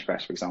 barbell bench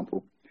press, for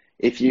example,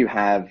 if you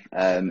have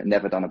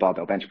never done a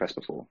barbell bench press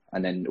before,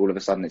 and then all of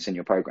a sudden it's in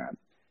your program,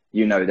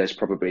 there's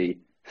probably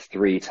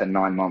 3 to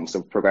 9 months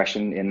of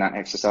progression in that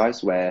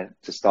exercise, where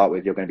to start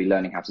with, you're going to be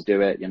learning how to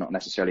do it. You're not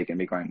necessarily going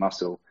to be growing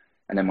muscle.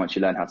 And then once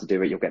you learn how to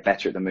do it, you'll get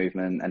better at the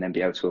movement and then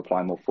be able to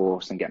apply more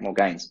force and get more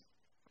gains.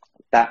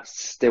 That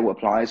still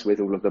applies with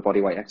all of the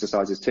bodyweight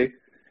exercises too.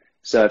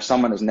 So if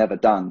someone has never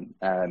done,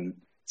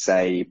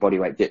 say,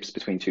 bodyweight dips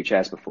between 2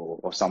 chairs before,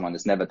 or someone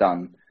has never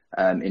done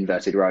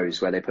inverted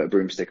rows where they put a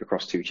broomstick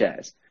across 2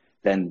 chairs,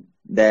 then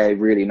they're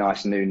really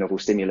nice new novel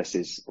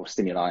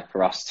stimuli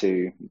for us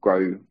to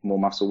grow more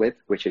muscle with,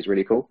 which is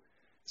really cool.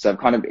 So I've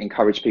kind of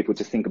encouraged people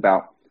to think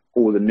about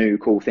all the new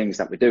cool things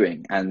that we're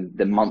doing and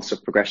the months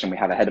of progression we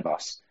have ahead of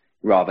us,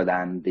 rather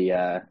than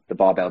the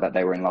barbell that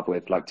they were in love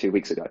with like 2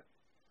 weeks ago.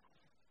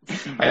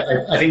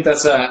 I think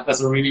that's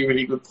a really,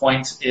 really good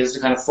point, is to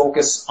kind of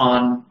focus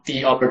on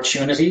the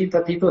opportunity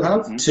that people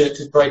have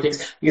to try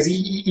things. Because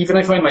even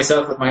I find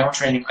myself with my own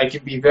training, I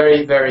can be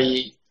very,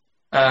 very,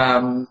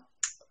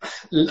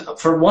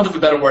 for want of a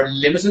better word,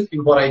 limited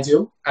in what I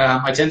do.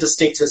 I tend to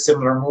stick to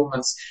similar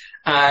movements.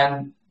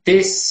 And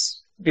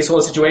this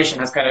whole situation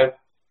has kind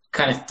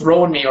of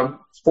thrown me or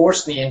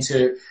forced me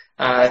into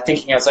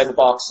thinking outside the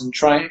box and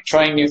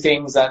trying new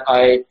things that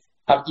I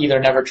have either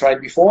never tried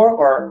before,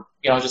 or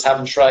just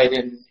haven't tried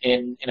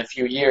in a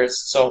few years.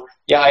 So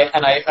yeah,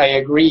 I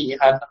agree.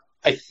 And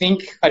I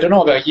think, I don't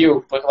know about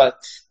you, but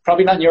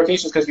probably not in your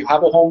case, just because you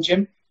have a home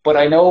gym. But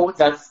I know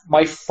that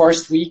my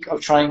first week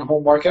of trying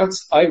home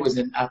workouts, I was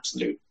in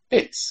absolute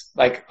bits.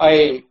 Like,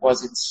 I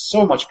was in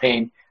so much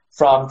pain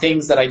from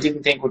things that I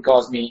didn't think would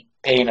cause me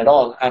pain at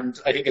all. And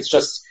I think it's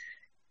just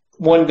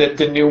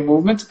the new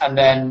movement, and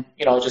then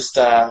just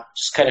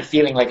kind of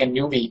feeling like a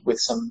newbie with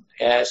some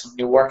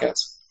new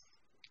workouts.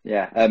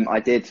 Yeah,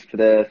 I did for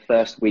the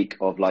first week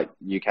of like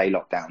UK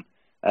lockdown.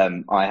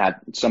 I had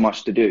so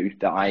much to do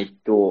that I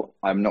thought,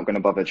 I'm not going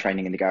to bother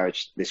training in the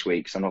garage this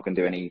week, so I'm not going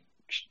to do any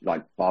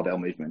like barbell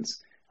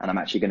movements, and I'm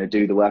actually going to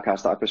do the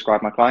workouts that I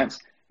prescribe my clients.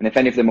 And if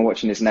any of them are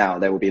watching this now,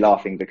 they will be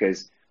laughing,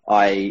 because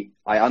I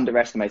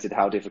underestimated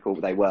how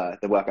difficult the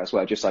workouts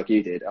were, just like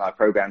you did. And I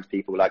programmed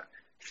people like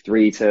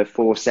 3 to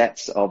 4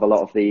 sets of a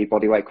lot of the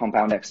bodyweight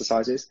compound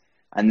exercises.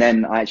 And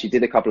then I actually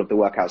did a couple of the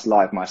workouts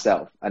live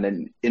myself. And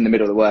then in the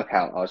middle of the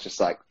workout, I was just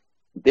like,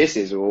 this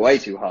is way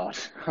too hard.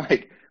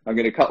 Like, I'm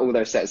going to cut all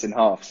those sets in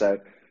half. So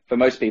for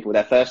most people,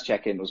 their first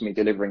check-in was me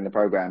delivering the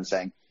program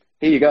saying,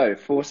 here you go,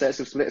 4 sets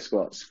of split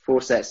squats,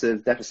 4 sets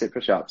of deficit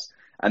push-ups.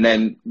 And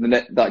then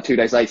like 2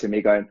 days later,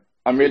 me going,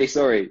 I'm really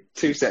sorry,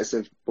 2 sets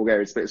of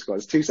Bulgarian split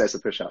squats, 2 sets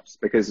of push-ups,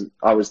 because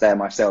I was there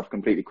myself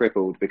completely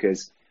crippled,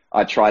 because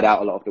I tried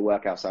out a lot of the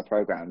workouts I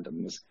programmed,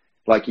 and was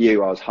like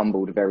you, I was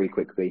humbled very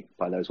quickly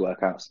by those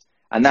workouts.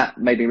 And that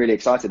made me really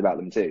excited about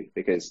them too,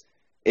 because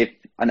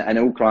and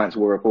all clients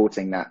were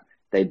reporting that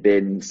they'd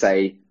been,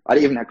 say, I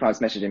even had clients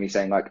messaging me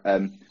saying like,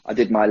 I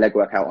did my leg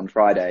workout on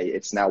Friday,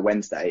 it's now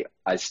Wednesday,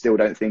 I still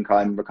don't think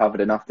I'm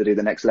recovered enough to do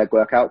the next leg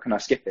workout, can I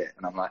skip it?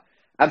 And I'm like,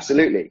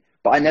 absolutely.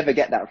 But I never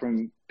get that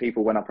from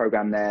people when I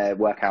program their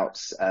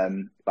workouts,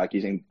 like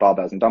using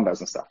barbells and dumbbells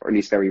and stuff, or at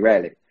least very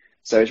rarely.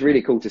 So it's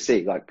really cool to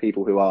see like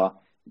people who are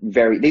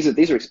these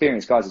are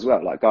experienced guys as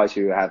well, like guys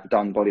who have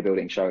done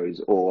bodybuilding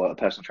shows or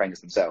personal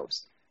trainers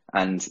themselves,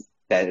 and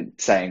they're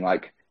saying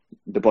like,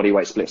 the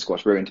bodyweight split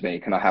squats ruined me,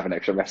 can I have an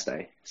extra rest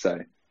day? So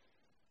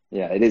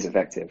yeah, it is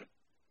effective.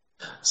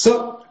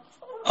 So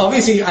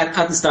obviously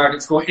at the start,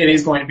 it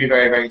is going to be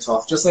very, very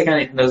tough. Just like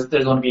anything, there's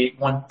going to be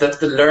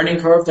the learning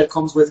curve that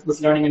comes with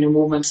learning a new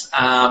movement.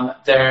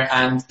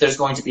 And there's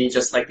going to be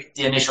just like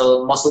the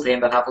initial muscle pain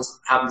that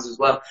happens as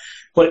well.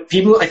 But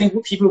I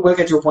think people will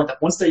get to a point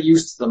that once they're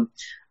used to them,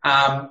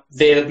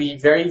 they'll be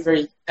very,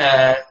 very,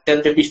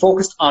 they'll be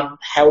focused on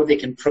how they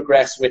can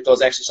progress with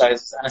those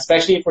exercises. And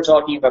especially if we're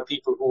talking about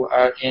people who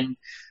are in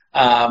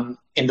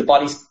the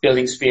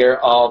bodybuilding sphere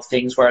of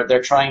things, where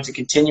they're trying to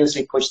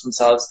continuously push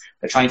themselves,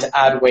 they're trying to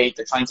add weight,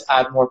 they're trying to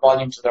add more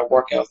volume to their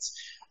workouts,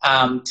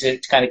 to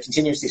kind of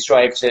continuously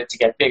strive to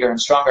get bigger and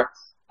stronger.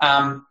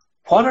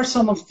 what are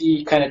some of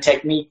the kind of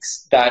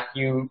techniques that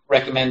you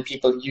recommend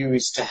people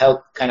use to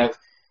help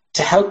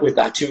with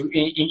that, to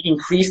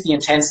increase the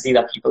intensity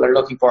that people are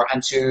looking for,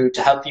 and to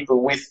help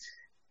people with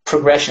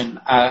progression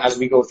as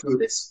we go through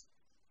this?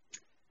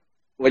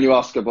 When you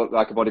ask about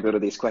like a bodybuilder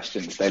these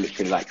questions, they're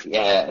literally like,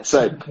 yeah.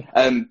 So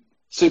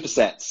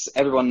supersets,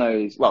 everyone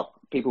knows, well,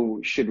 people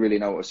should really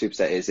know what a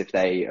superset is if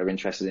they are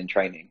interested in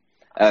training.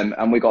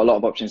 And we've got a lot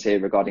of options here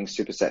regarding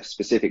supersets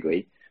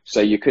specifically. So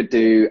you could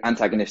do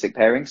antagonistic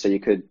pairing. So you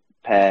could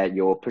pair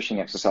your pushing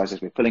exercises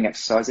with pulling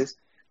exercises.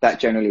 That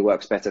generally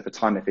works better for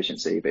time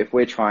efficiency. But if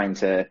we're trying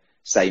to,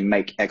 say,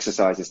 make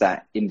exercises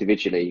that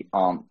individually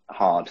aren't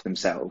hard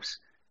themselves,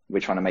 we're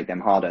trying to make them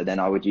harder, then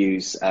I would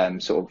use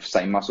sort of,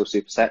 say, muscle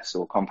supersets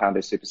or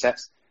compounded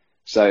supersets.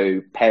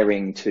 So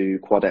pairing two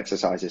quad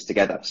exercises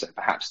together. So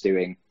perhaps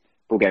doing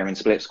Bulgarian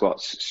split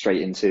squats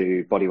straight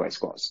into bodyweight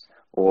squats,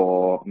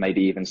 or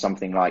maybe even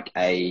something like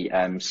a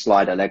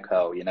slider leg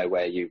curl, you know,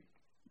 where do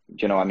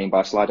you know what I mean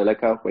by a slider leg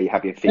curl? Where you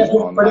have your feet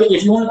on. But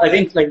if you want, I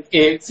think,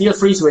 feel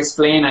free to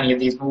explain any of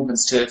these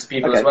movements to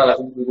people as well. I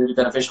think it would be really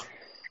beneficial.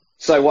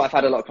 So what I've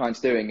had a lot of clients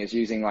doing is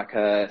using like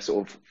a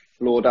sort of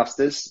floor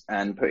dusters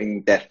and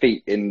putting their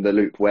feet in the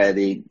loop where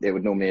they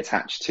would normally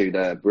attach to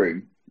the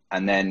broom,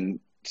 and then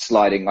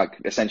sliding, like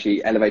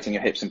essentially elevating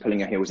your hips and pulling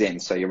your heels in.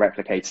 So you're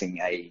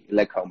replicating a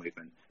leg curl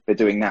movement, but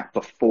doing that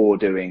before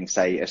doing,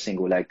 say, a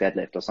single leg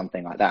deadlift or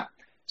something like that.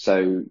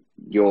 So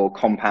you're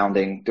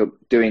compounding,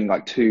 doing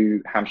like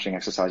two hamstring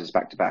exercises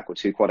back to back or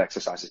two quad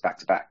exercises back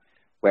to back.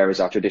 Whereas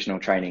our traditional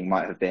training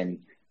might have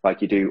been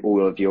like you do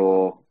all of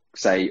your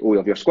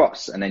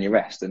squats and then you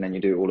rest, and then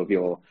you do all of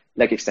your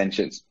leg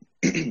extensions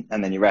and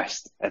then you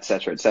rest,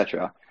 etc.,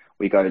 etc.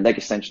 We go leg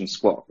extension,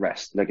 squat,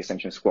 rest, leg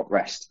extension, squat,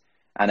 rest.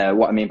 And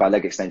what I mean by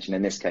leg extension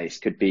in this case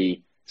could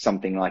be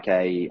something like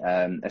a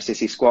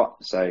sissy squat.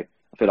 So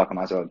I feel like I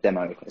might as well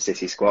demo a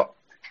sissy squat.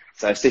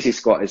 So a sissy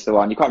squat is the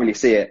one, you can't really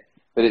see it,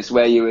 but it's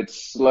where you would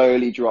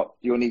slowly drop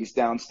your knees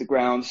down to the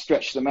ground,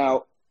 stretch them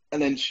out,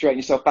 and then straighten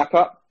yourself back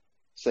up.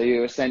 So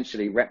you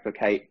essentially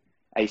replicate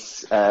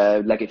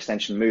a leg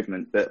extension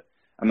movement, but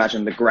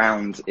imagine the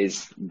ground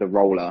is the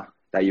roller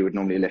that you would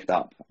normally lift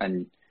up,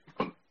 and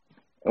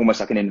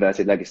almost like an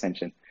inverted leg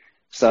extension.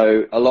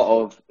 So a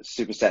lot of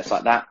supersets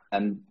like that,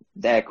 and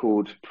they're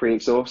called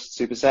pre-exhaust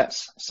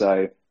supersets.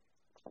 So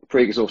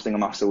pre-exhausting a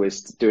muscle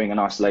is doing an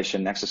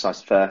isolation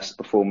exercise first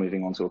before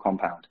moving on to a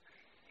compound.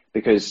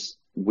 Because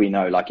we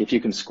know, like, if you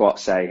can squat,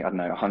 say, I don't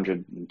know,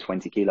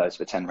 120 kilos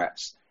for 10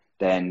 reps,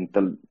 then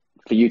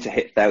for you to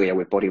hit failure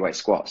with bodyweight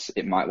squats,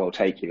 it might well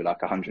take you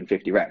like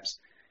 150 reps.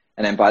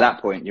 And then by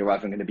that point, you're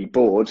either going to be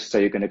bored, so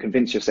you're going to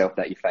convince yourself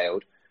that you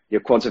failed, your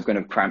quads are going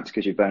to have cramped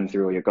because you burned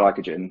through all your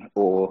glycogen,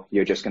 or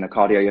you're just going to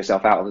cardio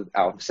yourself out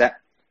of the set.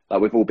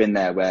 Like, we've all been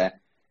there where,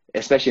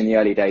 especially in the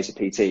early days of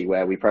PT,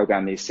 where we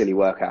program these silly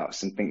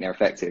workouts and think they're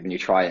effective, and you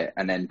try it,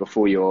 and then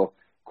before your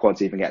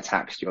quads even get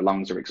taxed, your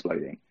lungs are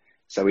exploding.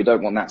 So we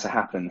don't want that to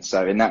happen.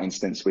 So in that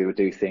instance, we would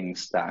do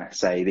things that,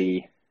 say,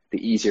 the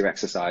easier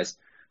exercise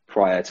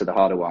prior to the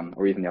harder one,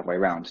 or even the other way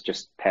around,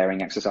 just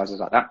pairing exercises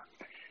like that.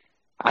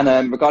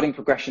 And regarding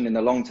progression in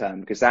the long term,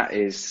 because that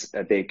is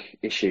a big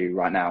issue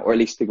right now, or at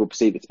least people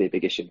perceive it to be a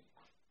big issue,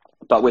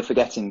 but we're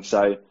forgetting.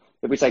 So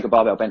if we take a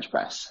barbell bench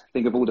press,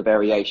 think of all the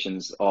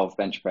variations of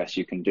bench press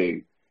you can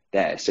do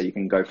there. So you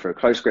can go for a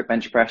close grip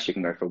bench press, you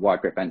can go for a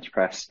wide grip bench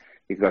press,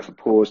 you can go for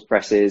paused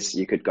presses,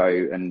 you could go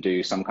and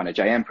do some kind of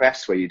JM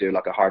press where you do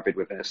like a hybrid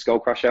with a skull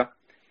crusher.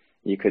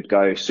 You could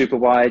go super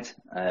wide,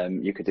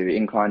 you could do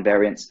incline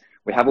variants.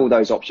 We have all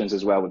those options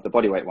as well with the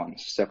bodyweight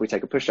ones. So if we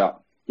take a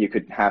push-up, you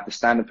could have the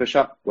standard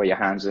push-up where your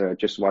hands are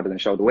just wider than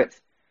shoulder width.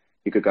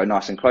 You could go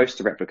nice and close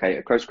to replicate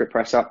a close grip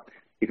press up.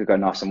 You could go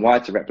nice and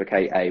wide to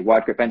replicate a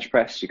wide grip bench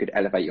press. You could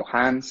elevate your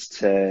hands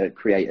to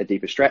create a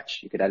deeper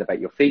stretch. You could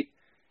elevate your feet.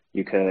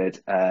 You could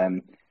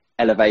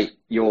elevate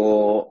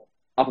your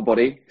upper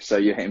body, so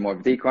you're hitting more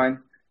of a decline.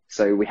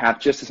 So we have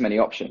just as many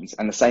options,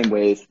 and the same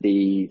with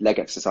the leg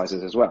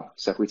exercises as well.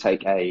 So if we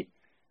take a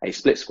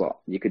split squat,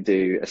 you could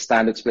do a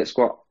standard split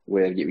squat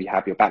where you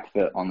have your back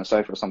foot on the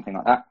sofa or something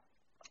like that.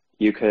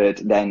 You could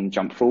then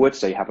jump forward,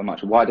 so you have a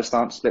much wider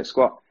stance split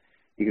squat.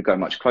 You could go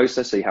much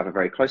closer, so you have a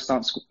very close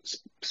stance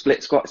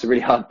split squat. It's a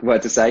really hard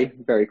word to say,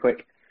 very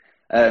quick.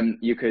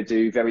 You could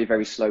do very,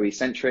 very slow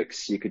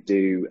eccentrics. You could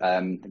do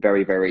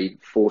very, very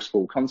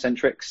forceful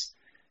concentrics.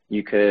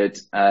 You could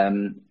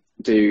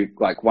do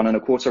like 1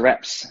 1/4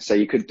 reps. So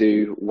you could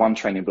do one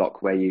training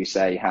block where you,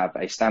 say, have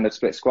a standard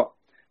split squat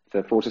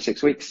for 4 to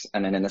 6 weeks.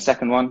 And then in the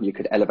second one, you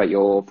could elevate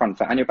your front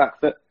foot and your back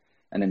foot.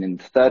 And then in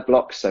the third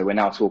block, so we're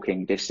now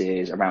talking, this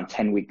is around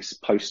 10 weeks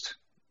post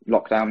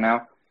lockdown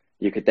now.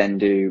 You could then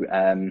do,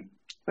 where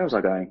was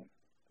I going?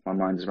 My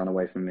mind has run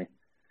away from me.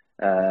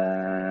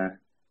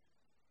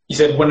 You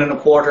said 1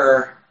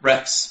 1/4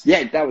 reps.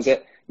 Yeah, that was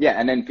it. Yeah,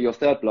 and then for your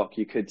third block,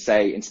 you could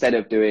say, instead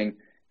of going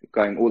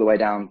all the way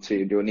down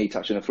to do a knee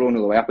touch on the floor and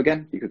all the way up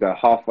again, you could go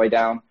halfway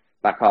down,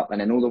 back up,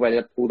 and then all the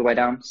way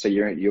down. So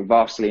you're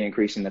vastly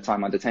increasing the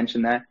time under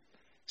tension there.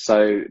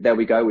 So there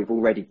we go. We've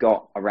already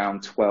got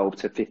around 12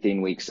 to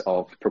 15 weeks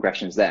of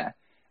progressions there.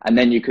 And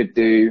then you could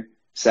do,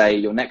 say,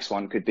 your next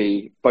one could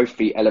be both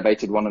feet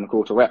elevated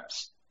 1.25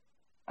 reps,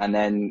 and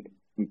then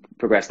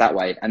progress that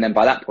way. And then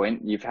by that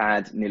point, you've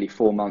had nearly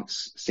 4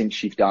 months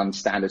since you've done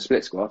standard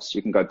split squats.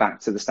 You can go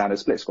back to the standard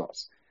split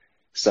squats.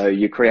 So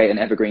you create an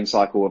evergreen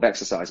cycle of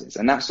exercises.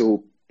 And that's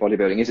all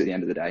bodybuilding is at the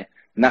end of the day.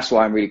 And that's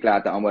why I'm really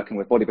glad that I'm working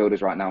with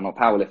bodybuilders right now, not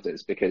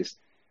powerlifters, because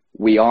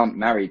we aren't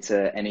married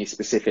to any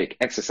specific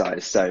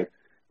exercise. So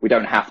we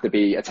don't have to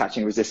be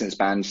attaching resistance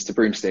bands to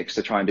broomsticks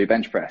to try and do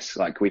bench press.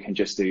 Like, we can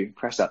just do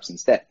press ups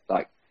instead.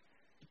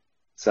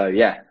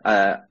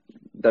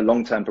 The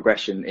long-term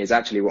progression is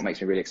actually what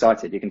makes me really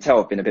excited. You can tell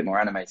I've been a bit more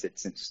animated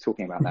since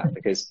talking about that,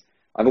 because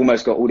I've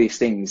almost got all these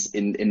things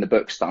in the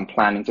books that I'm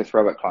planning to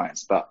throw at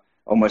clients, but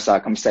almost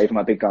like I'm saving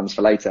my big guns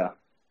for later,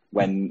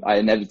 when I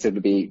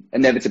inevitably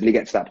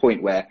get to that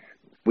point where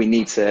we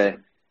need to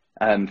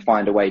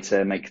find a way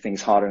to make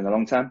things harder in the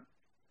long term.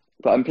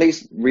 But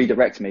please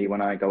redirect me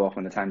when I go off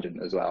on a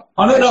tangent as well.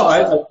 Oh,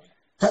 no.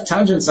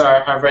 Tangents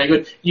are very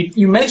good.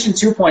 You mentioned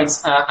 2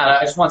 points, and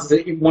I just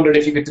wondered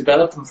if you could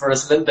develop them for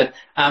us a little bit.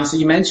 So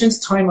you mentioned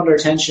time under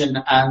tension,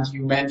 and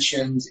you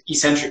mentioned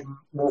eccentric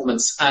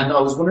movements, and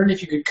I was wondering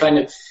if you could kind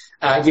of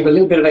give a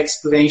little bit of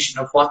explanation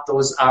of what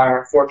those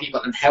are for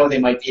people and how they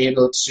might be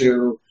able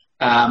to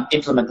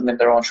implement them in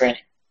their own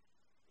training.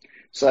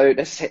 So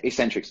let's hit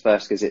eccentrics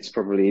first, because it's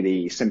probably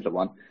the simpler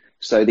one.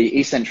 So the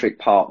eccentric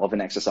part of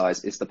an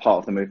exercise is the part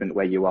of the movement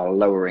where you are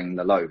lowering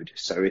the load.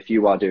 So if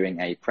you are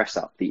doing a press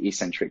up, the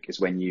eccentric is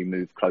when you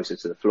move closer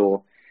to the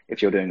floor.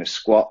 If you're doing a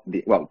squat,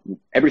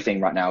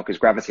 everything right now, because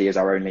gravity is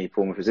our only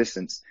form of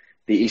resistance,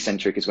 the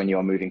eccentric is when you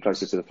are moving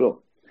closer to the floor.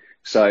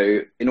 So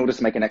in order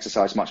to make an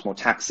exercise much more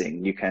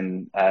taxing, you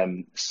can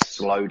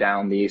slow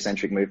down the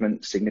eccentric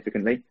movement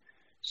significantly.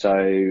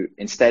 So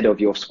instead of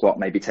your squat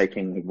maybe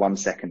taking 1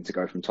 second to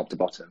go from top to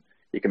bottom,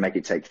 you can make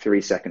it take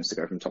 3 seconds to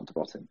go from top to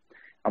bottom.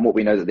 And what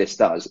we know that this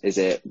does is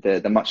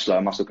the much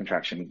slower muscle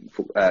contraction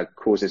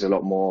causes a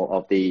lot more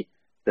of the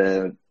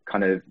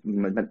kind of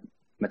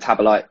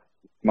metabolite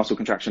muscle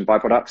contraction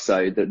byproducts.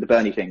 So the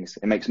burny things,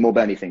 it makes more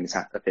burny things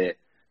appear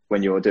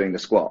when you're doing the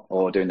squat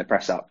or doing the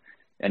press up,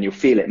 and you'll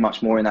feel it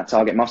much more in that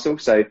target muscle.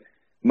 So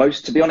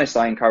to be honest,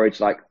 I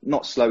encourage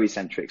not slow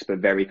eccentrics, but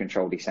very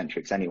controlled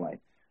eccentrics anyway.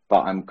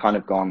 But I'm kind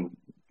of gone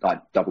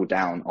double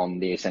down on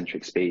the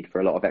eccentric speed for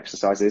a lot of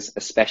exercises,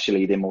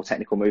 especially the more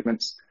technical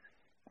movements.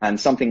 And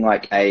something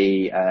like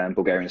a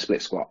Bulgarian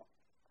split squat,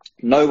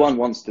 no one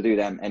wants to do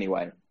them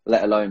anyway,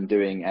 let alone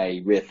doing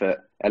a rear foot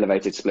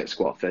elevated split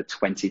squat for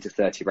 20 to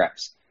 30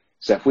 reps.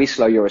 So if we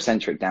slow your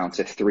eccentric down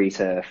to 3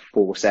 to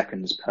 4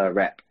 seconds per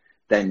rep,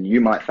 then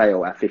you might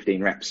fail at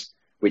 15 reps,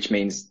 which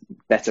means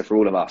better for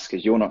all of us,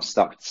 because you're not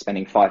stuck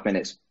spending 5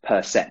 minutes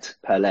per set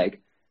per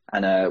leg.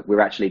 And we're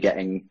actually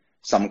getting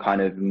some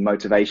kind of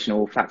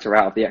motivational factor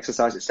out of the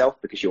exercise itself,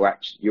 because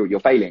you're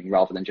failing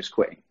rather than just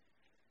quitting,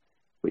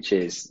 which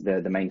is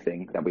the main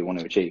thing that we want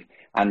to achieve.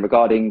 And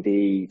regarding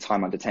the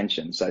time under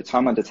tension, so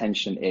time under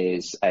tension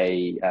is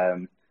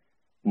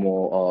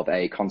more of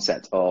a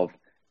concept of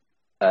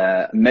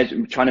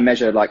trying to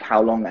measure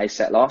how long a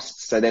set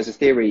lasts. So there's a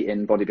theory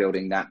in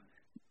bodybuilding that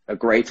a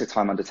greater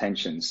time under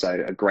tension,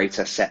 so a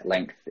greater set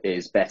length,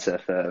 is better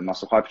for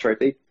muscle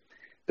hypertrophy.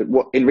 But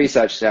what in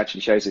research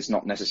actually shows it's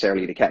not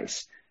necessarily the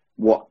case.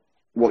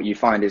 What you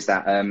find is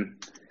that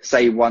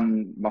say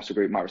one muscle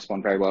group might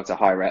respond very well to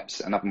high reps,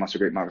 another muscle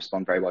group might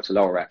respond very well to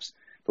lower reps.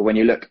 But when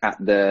you look at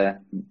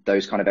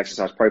those kind of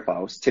exercise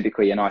profiles,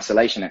 typically an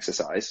isolation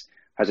exercise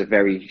has a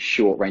very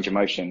short range of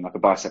motion, like a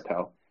bicep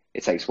curl.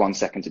 It takes 1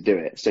 second to do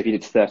it. So if you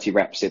did 30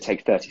 reps, it'd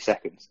take 30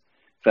 seconds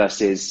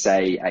versus,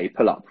 say, a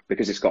pull-up,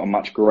 because it's got a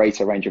much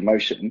greater range of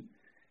motion.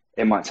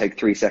 It might take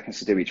 3 seconds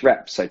to do each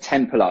rep. So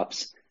 10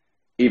 pull-ups,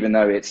 even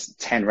though it's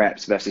 10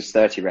 reps versus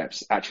 30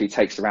 reps, actually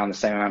takes around the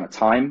same amount of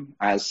time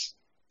as,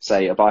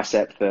 say, a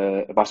bicep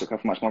curl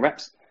for much more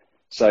reps.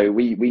 So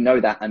we know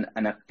that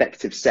an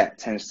effective set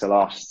tends to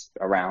last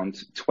around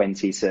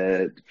 20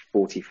 to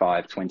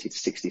 45, 20 to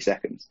 60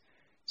 seconds.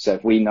 So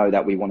if we know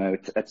that we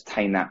want to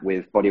attain that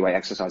with bodyweight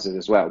exercises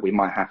as well, we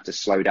might have to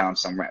slow down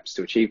some reps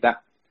to achieve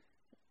that.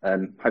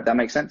 Hope that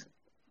makes sense.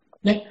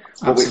 Yeah,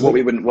 what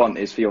we wouldn't want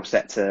is for your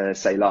set to,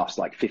 say, last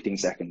 15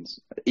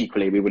 seconds.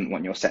 Equally, we wouldn't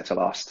want your set to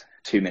last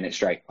 2 minutes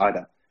straight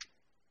either,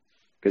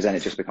 because then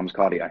it just becomes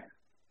cardio.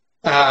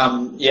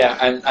 And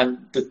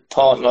the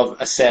thought of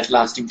a set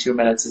lasting 2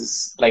 minutes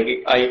is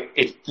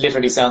it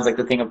literally sounds like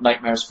the thing of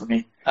nightmares for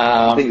me.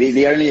 I think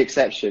the only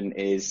exception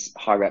is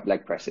high rep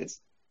leg presses,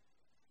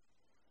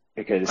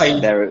 because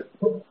they're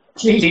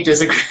completely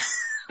disagree.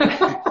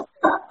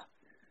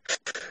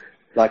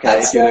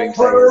 If you're doing, say,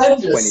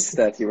 20 to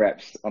 30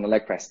 reps on a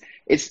leg press,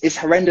 it's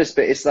horrendous,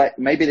 but it's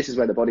maybe this is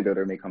where the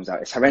bodybuilder in me comes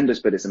out. It's horrendous,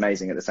 but it's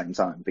amazing at the same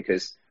time,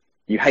 because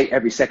you hate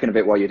every second of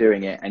it while you're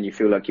doing it, and you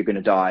feel like you're going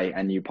to die,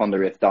 and you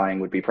ponder if dying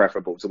would be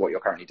preferable to what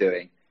you're currently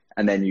doing.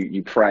 And then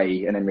you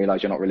pray and then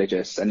realize you're not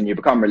religious, and then you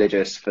become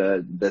religious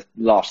for the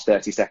last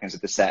 30 seconds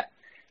of the set.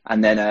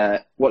 And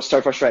then what's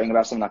so frustrating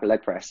about something like a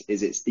leg press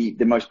is it's the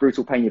most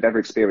brutal pain you've ever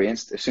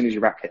experienced. As soon as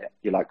you rack it,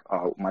 you're like,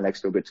 oh, my legs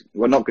feel good.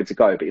 Well, not good to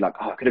go, but you're like,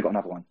 oh, I could have got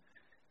another one.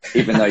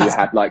 even though you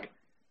had like,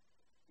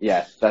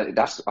 yeah,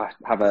 I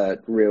have a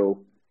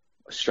real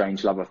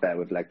strange love affair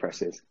with leg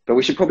presses. But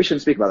we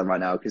shouldn't speak about them right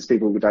now because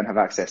people don't have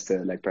access to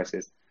leg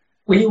presses.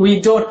 We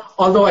don't,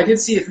 although I did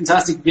see a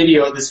fantastic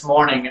video this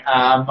morning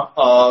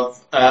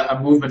of a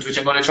movement which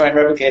I'm going to try and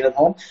replicate at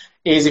home,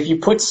 is if you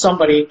put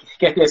somebody,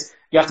 get this,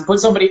 you have to put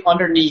somebody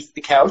underneath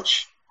the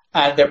couch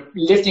and they're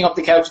lifting up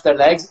the couch with their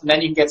legs, and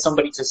then you can get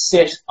somebody to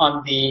sit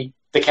on the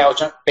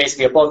couch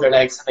basically above their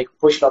legs and they can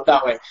push it up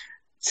that way.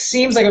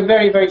 Seems like a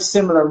very, very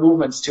similar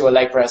movement to a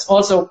leg press.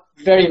 Also,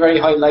 very, very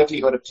high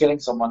likelihood of killing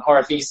someone or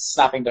at least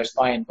snapping their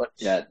spine. But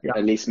yeah.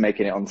 At least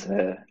making it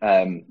onto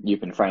You've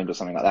Been Framed or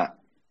something like that.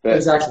 But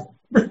exactly.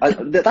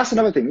 That's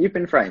another thing. You've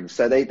Been Framed.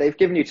 So they've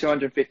given you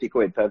 250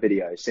 quid per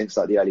video since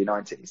like the early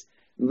 90s.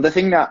 The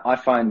thing that I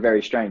find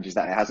very strange is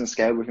that it hasn't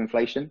scaled with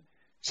inflation.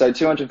 So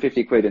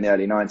 250 quid in the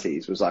early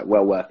 90s was like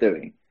well worth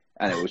doing.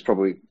 And it was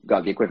probably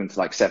got the equivalent to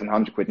like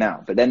 700 quid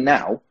now. But then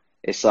now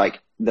it's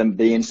like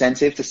the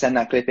incentive to send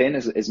that clip in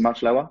is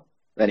much lower.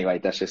 Anyway,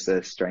 that's just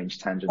a strange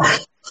tangent.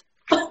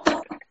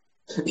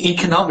 The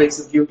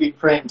economics of You Being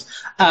Framed.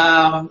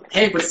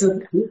 Hey, but still,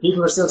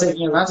 people are still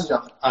taking advantage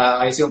of it,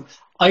 I assume.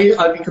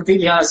 I'll be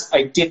completely honest,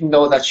 I didn't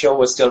know that show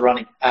was still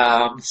running.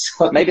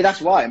 So. Maybe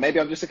that's why. Maybe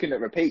I'm just looking at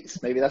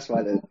repeats. Maybe that's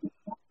why the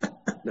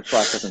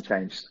price hasn't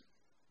changed.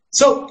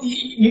 So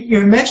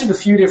you mentioned a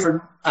few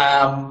different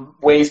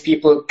ways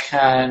people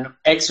can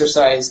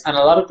exercise, and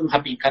a lot of them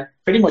have been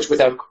pretty much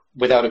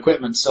without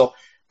equipment. So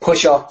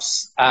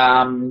push-ups,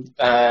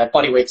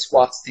 bodyweight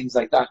squats, things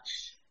like that.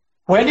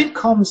 When it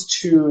comes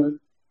to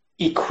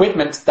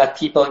equipment that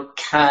people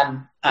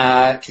can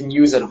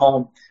use at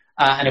home,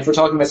 and if we're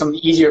talking about some of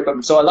the easier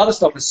equipment, so a lot of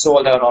stuff is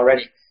sold out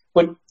already.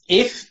 But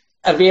if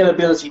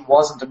availability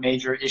wasn't a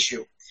major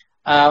issue,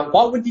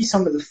 what would be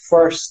some of the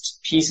first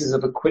pieces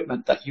of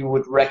equipment that you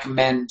would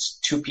recommend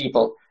to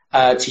people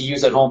to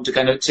use at home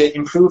to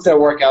improve their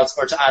workouts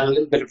or to add a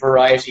little bit of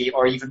variety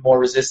or even more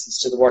resistance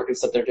to the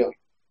workouts that they're doing?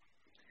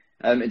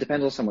 It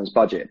depends on someone's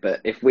budget,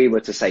 but if we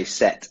were to say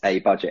set a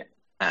budget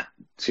at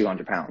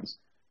 £200,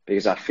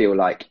 because I feel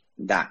like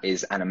that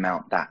is an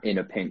amount that in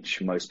a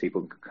pinch most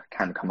people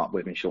can come up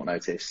with in short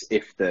notice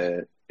if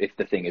the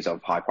thing is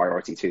of high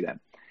priority to them.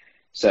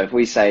 So if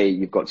we say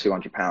you've got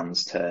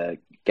 £200 to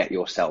get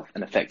yourself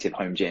an effective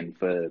home gym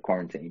for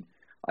quarantine,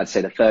 I'd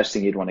say the first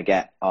thing you'd want to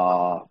get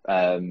are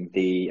have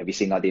you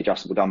seen like the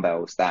adjustable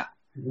dumbbells that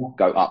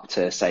go up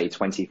to say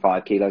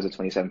 25 kilos or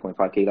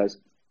 27.5 kilos?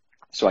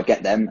 So I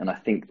get them and I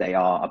think they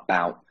are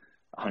about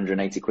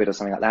 180 quid or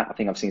something like that. I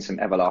think I've seen some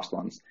Everlast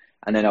ones.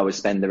 And then I would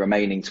spend the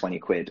remaining 20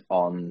 quid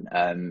on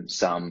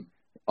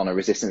a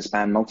resistance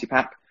band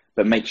multi-pack,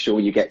 but make sure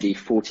you get the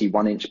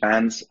 41-inch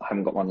bands. I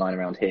haven't got one lying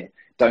around here.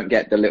 Don't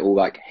get the little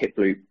like hip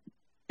loop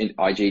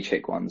IG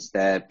chick ones.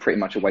 They're pretty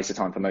much a waste of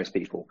time for most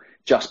people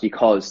just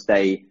because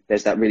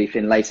there's that really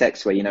thin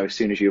latex where, you know, as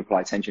soon as you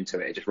apply tension to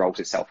it, it just rolls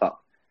itself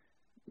up,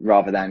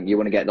 rather than you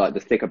want to get like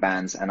the thicker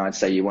bands. And I'd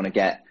say you want to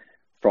get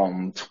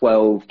from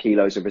 12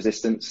 kilos of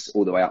resistance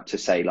all the way up to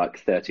say like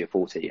 30 or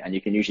 40. And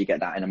you can usually get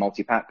that in a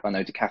multi-pack. I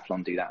know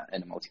Decathlon do that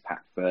in a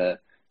multi-pack for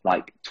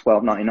like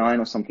 $12.99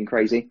 or something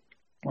crazy.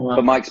 Oh, wow.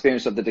 But my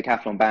experience of the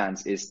Decathlon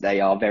bands is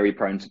they are very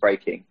prone to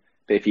breaking.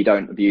 But if you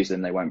don't abuse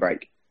them, they won't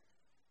break.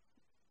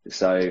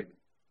 So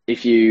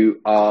if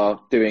you are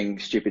doing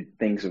stupid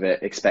things with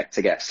it, expect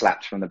to get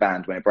slapped from the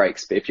band when it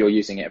breaks. But if you're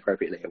using it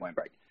appropriately, it won't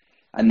break.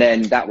 And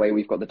then that way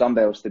we've got the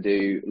dumbbells to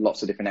do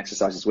lots of different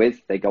exercises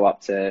with. They go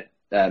up to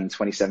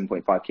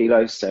 27.5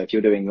 kilos. So if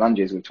you're doing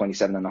lunges with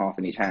 27.5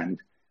 in each hand,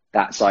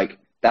 that's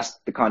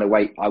the kind of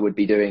weight I would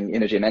be doing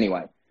in a gym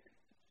anyway.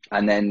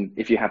 And then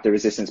if you have the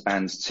resistance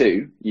bands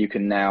too, you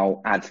can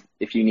now add,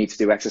 if you need to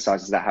do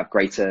exercises that have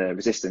greater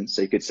resistance.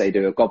 So you could say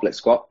do a goblet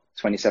squat,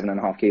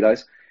 27.5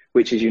 kilos,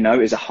 which, as you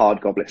know, is a hard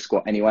goblet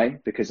squat anyway,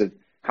 because of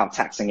how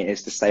taxing it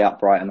is to stay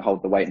upright and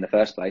hold the weight in the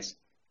first place.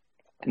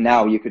 And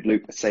now you could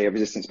loop, say, a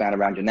resistance band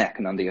around your neck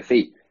and under your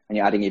feet, and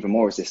you're adding even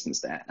more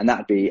resistance there. And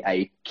that'd be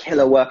a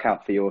killer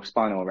workout for your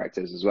spinal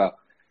erectors as well,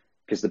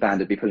 because the band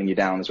would be pulling you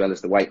down as well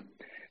as the weight.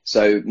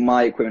 So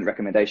my equipment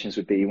recommendations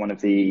would be one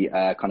of the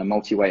kind of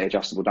multi-weight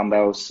adjustable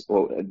dumbbells,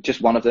 or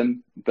just one of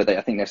them, but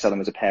I think they sell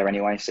them as a pair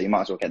anyway, so you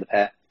might as well get the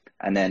pair,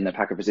 and then a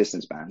pack of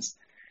resistance bands.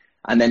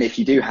 And then if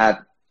you do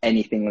have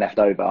anything left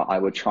over, I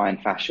would try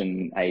and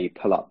fashion a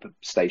pull-up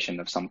station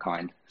of some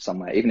kind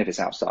somewhere, even if it's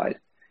outside.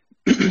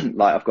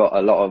 Like I've got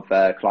a lot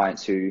of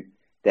clients who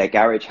their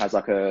garage has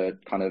like a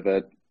kind of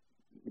a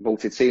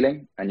vaulted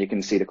ceiling, and you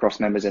can see the cross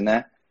members in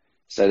there.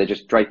 So they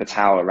just drape a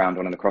towel around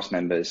one of the cross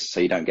members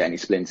so you don't get any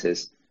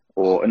splinters.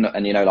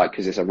 And you know, like,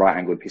 because it's a right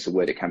angled piece of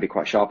wood, it can be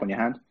quite sharp on your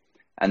hand.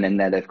 And then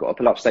there they've got a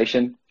pull-up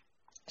station.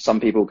 Some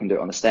people can do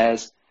it on the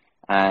stairs.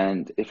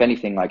 And if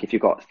anything, like if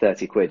you've got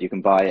 30 quid, you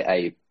can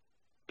buy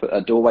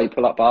a doorway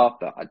pull-up bar,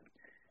 but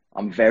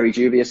I'm very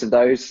dubious of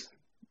those.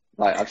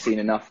 Like I've seen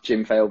enough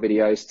gym fail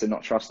videos to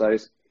not trust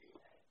those.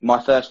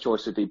 My first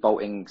choice would be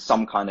bolting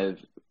some kind of,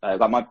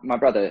 like my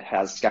brother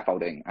has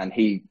scaffolding, and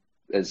he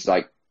has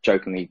like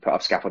jokingly put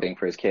up scaffolding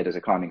for his kid as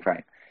a climbing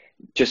frame.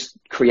 just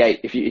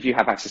create, if you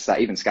have access to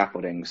that, even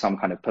scaffolding, some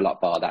kind of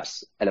pull-up bar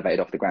that's elevated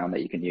off the ground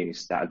that you can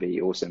use, that would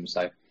be awesome.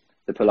 So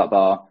the pull-up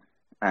bar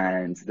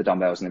and the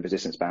dumbbells and the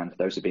resistance band,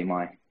 those would be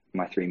my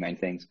three main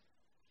things.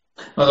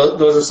 Well,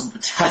 those are some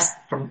fantastic,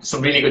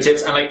 some really good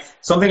tips, and like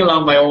something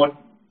along my own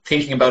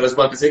thinking about as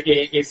well. Because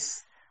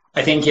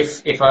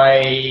if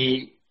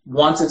I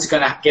wanted to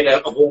kind of get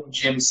a home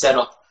gym set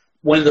up,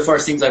 one of the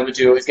first things I would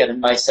do is get a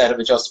nice set of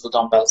adjustable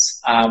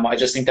dumbbells. I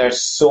just think they're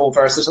so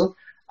versatile.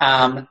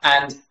 And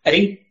I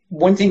think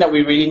one thing that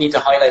we really need to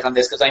highlight on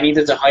this, because I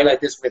needed to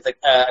highlight this with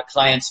a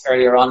client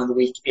earlier on in the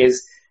week,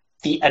 is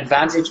the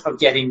advantage of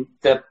getting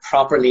the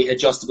properly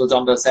adjustable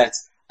dumbbell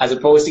sets, as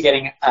opposed to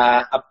getting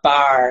a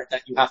bar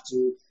that you have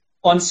to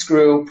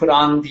unscrew, put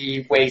on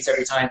the weights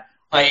every time.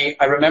 I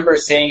remember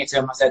saying it to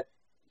him, I said,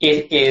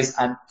 it is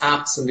an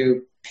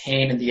absolute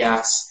pain in the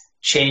ass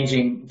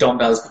changing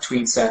dumbbells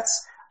between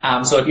sets.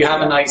 So if you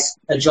have a nice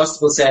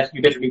adjustable set,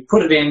 you literally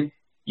put it in,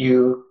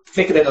 you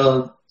flick a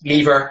little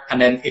lever,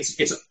 and then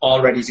it's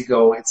all ready to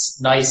go.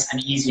 It's nice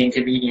and easy and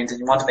convenient, and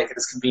you want to make it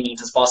as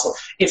convenient as possible.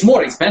 It's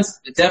more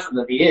expensive, it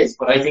definitely is,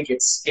 but I think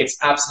it's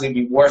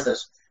absolutely worth it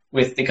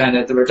with the kind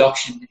of the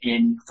reduction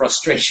in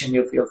frustration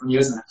you'll feel from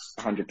using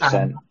it.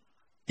 100%.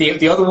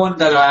 The other one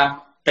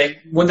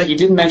that you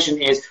didn't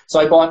mention is, so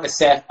I bought a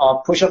set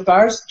of push-up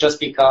bars just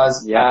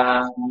because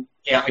I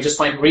just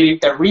find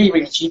they're really,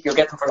 really cheap. You'll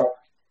get them for like,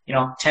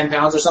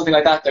 £10 or something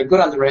like that. They're good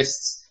on the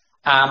wrists,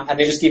 and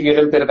they just give you a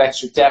little bit of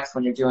extra depth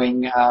when you're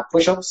doing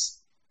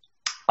push-ups.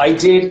 I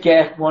did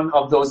get one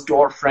of those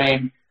door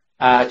frame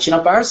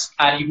chin-up bars,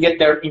 and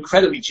they're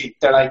incredibly cheap.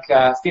 They're like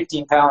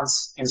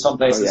 £15 in some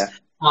places. Oh,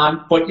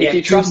 yeah. But if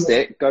you trust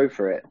it, go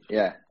for it.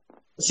 Yeah.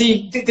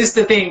 See, this is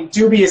the thing.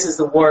 Dubious is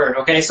the word.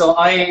 Okay, so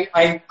I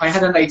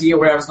had an idea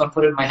where I was going to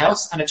put it in my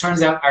house, and it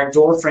turns out our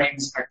door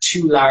frames are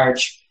too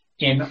large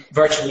in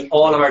virtually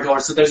all of our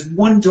doors. So there's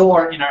one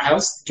door in our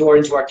house, the door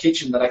into our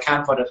kitchen, that I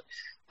can put it.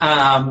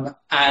 And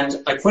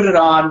I put it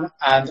on,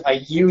 and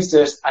I used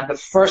it. And the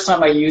first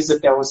time I used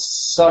it, there was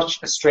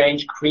such a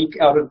strange creak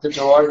out of the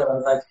door that I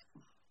was like,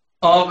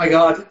 oh my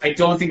God, I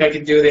don't think I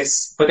can do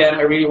this. But then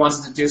I really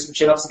wanted to do some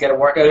chin-ups to get a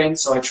workout in,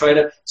 so I tried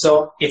it.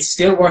 So it's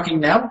still working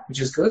now, which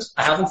is good.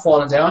 I haven't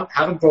fallen down,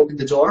 haven't broken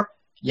the door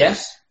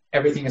yet.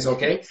 Everything is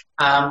okay.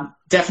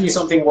 Definitely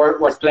something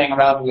worth playing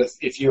around with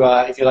if you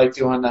like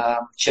doing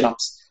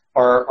chin-ups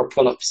or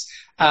pull-ups.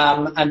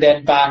 And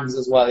then bands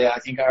as well, I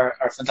think are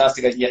a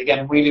fantastic idea.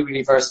 Again, really,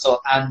 really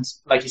versatile, and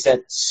like you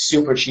said,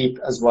 super cheap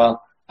as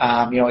well.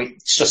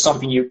 It's just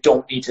something you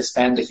don't need to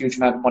spend a huge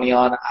amount of money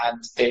on,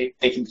 and they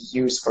can be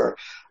used for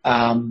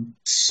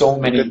so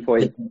many.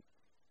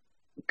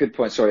 Good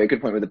point. Sorry, a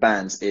good point with the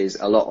bands is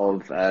a lot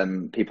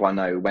of people I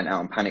know went out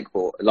and panic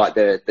bought, like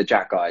the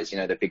Jack guys,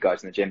 the big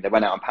guys in the gym. They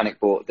went out and panic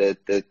bought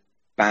the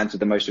bands with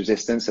the most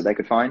resistance that they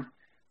could find.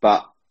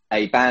 But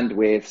a band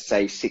with,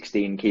 say,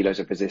 16 kilos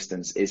of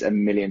resistance is a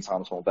million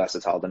times more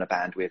versatile than a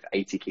band with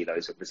 80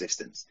 kilos of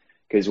resistance.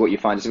 Because what you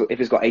find is if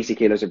it's got 80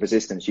 kilos of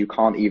resistance, you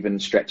can't even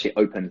stretch it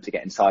open to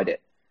get inside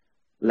it,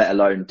 let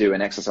alone do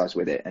an exercise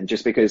with it. And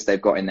just because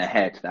they've got in their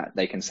head that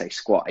they can say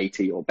squat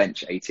 80 or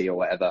bench 80 or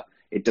whatever,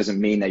 it doesn't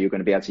mean that you're going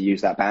to be able to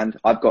use that band.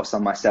 I've got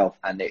some myself,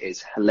 and it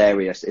is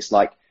hilarious. It's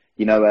like,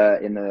 in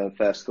the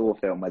first Thor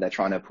film where they're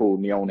trying to pull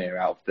Mjolnir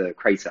out of the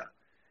crater.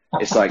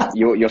 It's like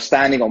you're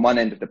standing on one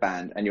end of the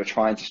band and you're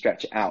trying to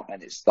stretch it out,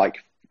 and it's like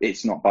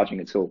it's not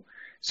budging at all.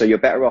 So you're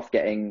better off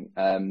getting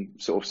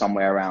sort of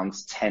somewhere around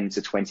 10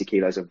 to 20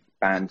 kilos of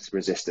band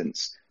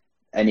resistance.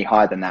 Any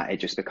higher than that, it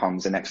just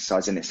becomes an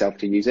exercise in itself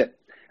to use it.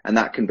 And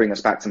that can bring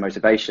us back to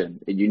motivation.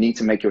 You need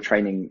to make your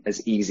training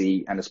as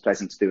easy and as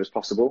pleasant to do as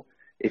possible.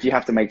 If you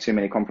have to make too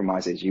many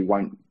compromises, you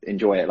won't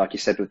enjoy it. Like you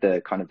said, with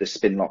the kind of the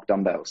spin lock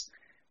dumbbells,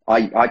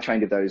 I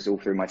trained with those all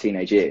through my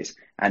teenage years,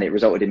 and it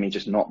resulted in me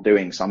just not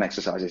doing some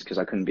exercises because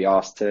I couldn't be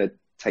asked to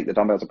take the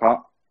dumbbells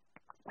apart.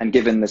 And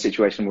given the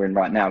situation we're in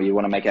right now, you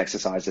want to make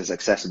exercise as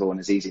accessible and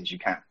as easy as you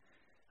can.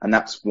 And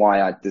that's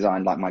why I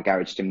designed like my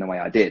garage gym the way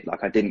I did.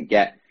 Like I didn't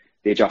get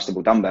the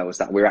adjustable dumbbells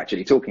that we're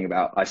actually talking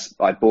about.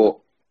 I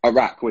bought a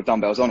rack with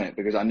dumbbells on it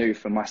because I knew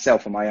for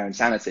myself and my own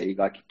sanity,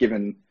 like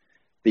given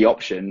the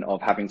option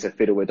of having to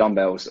fiddle with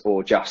dumbbells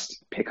or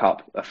just pick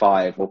up a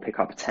 5 or pick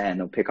up a 10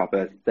 or pick up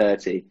a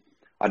 30,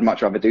 I'd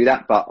much rather do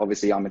that. But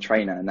obviously I'm a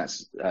trainer, and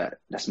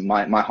that's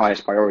my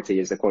highest priority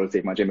is the quality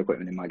of my gym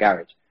equipment in my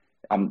garage.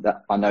 I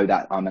know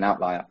that I'm an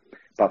outlier,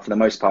 but for the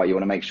most part, you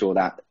want to make sure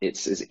that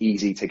it's as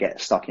easy to get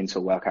stuck into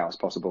a workout as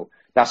possible.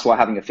 That's why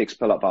having a fixed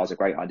pull-up bar is a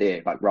great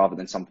idea, like rather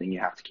than something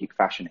you have to keep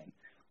fashioning.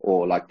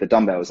 Or like the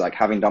dumbbells, like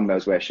having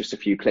dumbbells where it's just a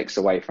few clicks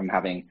away from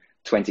having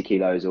 20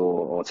 kilos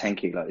or 10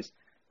 kilos,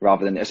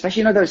 rather than,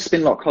 especially, those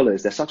spin lock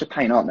collars, they're such a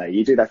pain, aren't they?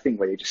 You do that thing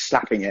where you're just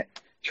slapping it,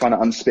 trying to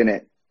unspin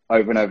it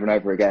over and over and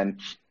over again,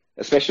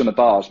 especially on the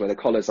bars where the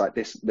collar's like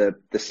this, the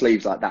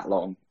sleeve's like that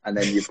long, and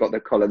then you've got the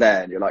collar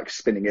there and you're like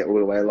spinning it all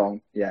the way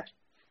along. Yeah.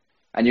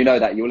 And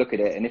that you'll look at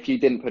it, and if you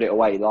didn't put it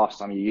away last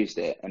time you used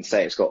it and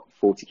say it's got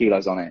 40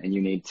 kilos on it and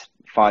you need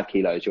 5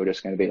 kilos, you're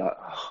just going to be like,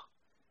 oh.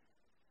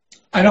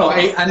 I know.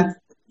 And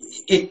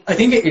I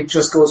think it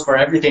just goes for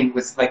everything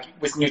with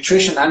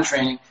nutrition and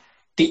training.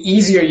 The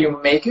easier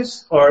you make it,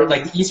 or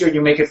like the easier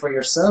you make it for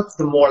yourself,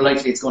 the more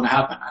likely it's going to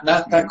happen. And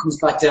that comes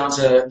back down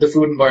to the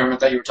food environment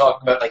that you were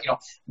talking about, like,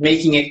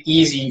 making it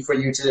easy for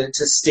you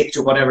to stick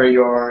to whatever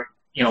your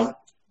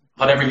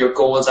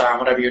goals are and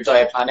whatever your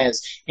diet plan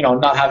is.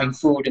 Not having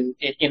food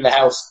in the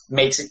house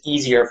makes it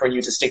easier for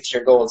you to stick to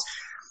your goals.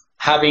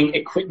 Having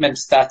equipment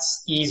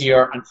that's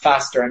easier and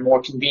faster and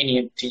more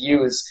convenient to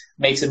use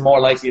makes it more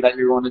likely that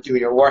you're going to do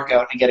your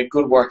workout and get a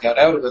good workout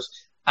out of it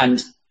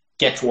and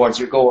get towards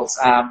your goals.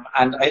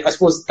 And I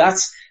suppose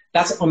that's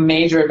a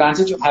major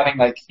advantage of having,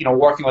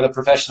 working with a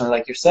professional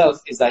like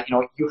yourself, is that,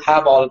 you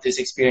have all of this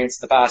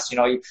experience in the past.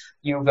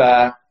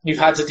 You've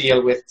had to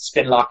deal with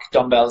spin lock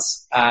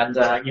dumbbells, and,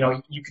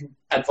 you can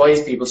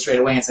advise people straight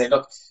away and say,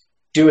 look,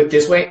 do it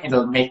this way, and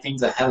it'll make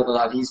things a hell of a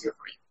lot easier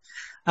for you.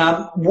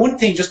 One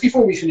thing, just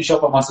before we finish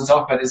up, I want to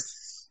talk about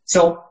is,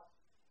 so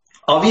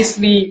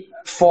obviously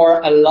for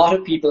a lot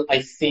of people,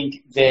 I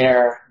think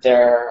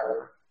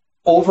their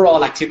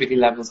overall activity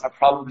levels are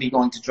probably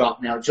going to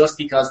drop now just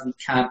because we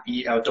can't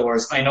be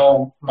outdoors. I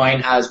know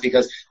mine has,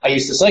 because I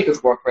used to cycle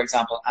to work, for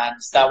example,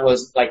 and that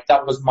was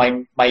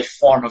my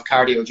form of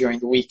cardio during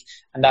the week,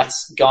 and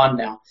that's gone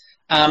now.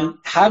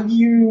 Have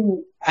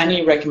you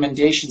any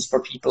recommendations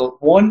for people,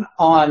 one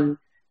on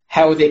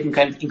how they can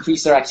kind of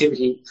increase their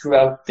activity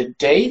throughout the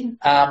day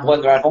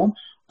while they're at home,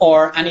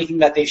 or anything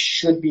that they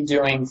should be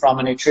doing from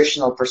a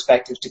nutritional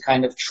perspective to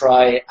kind of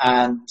try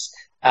and,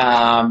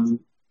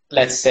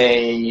 let's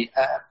say,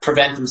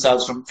 prevent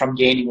themselves from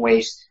gaining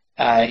weight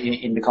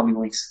in the coming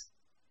weeks?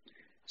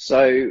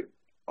 So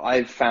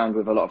I've found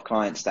with a lot of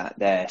clients that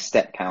their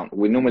step count,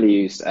 we normally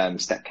use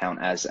step count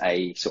as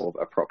a sort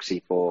of a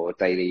proxy for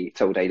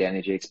total daily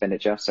energy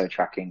expenditure, so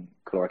tracking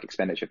caloric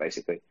expenditure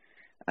basically.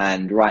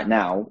 And right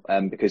now,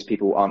 because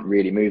people aren't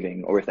really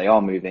moving, or if they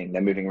are moving,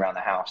 they're moving around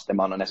the house, they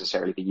might not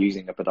necessarily be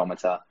using a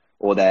pedometer,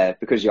 or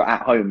because you're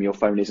at home, your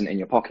phone isn't in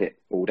your pocket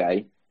all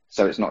day,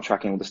 so it's not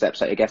tracking all the steps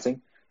that you're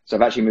getting. So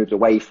I've actually moved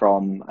away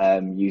from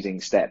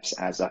using steps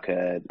as like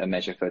a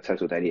measure for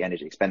total daily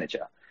energy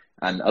expenditure.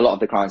 And a lot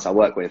of the clients I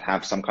work with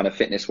have some kind of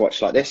fitness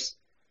watch like this.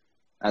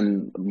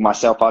 And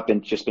myself, I've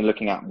just been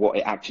looking at what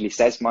it actually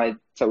says my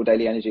total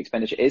daily energy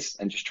expenditure is,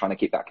 and just trying to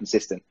keep that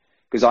consistent.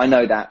 Because I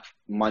know that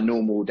my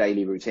normal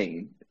daily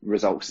routine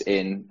results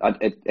in,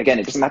 again,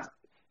 it doesn't matter.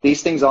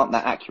 These things aren't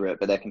that accurate,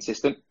 but they're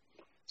consistent.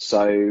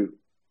 So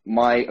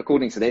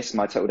according to this,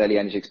 my total daily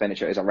energy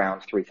expenditure is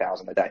around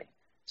 3,000 a day.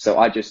 So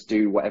I just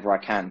do whatever I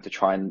can to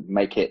try and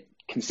make it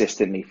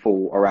consistently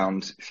fall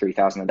around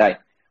 3,000 a day.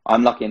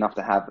 I'm lucky enough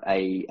to have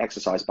a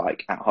exercise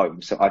bike at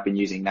home. So I've been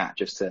using that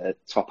just to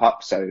top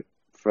up. So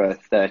for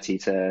 30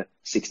 to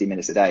 60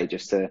 minutes a day,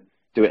 just to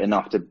do it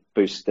enough to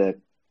boost the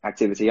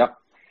activity up.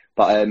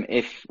 But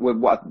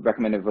what I've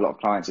recommended with a lot of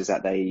clients is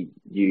that they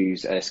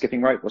use a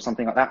skipping rope or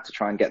something like that to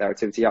try and get their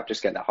activity up,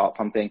 just get their heart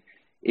pumping.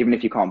 Even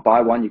if you can't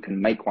buy one, you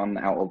can make one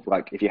out of,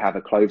 like, if you have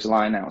a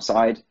clothesline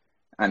outside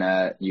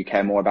and you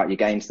care more about your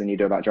gains than you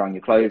do about drying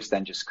your clothes,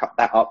 then just cut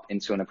that up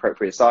into an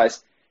appropriate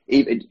size.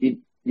 You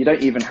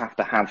don't even have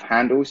to have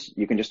handles.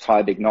 You can just tie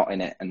a big knot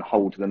in it and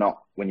hold the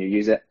knot when you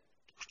use it.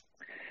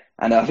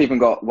 And I've even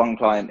got one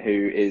client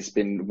who has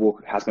been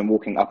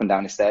walking up and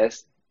down the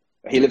stairs.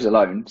 He lives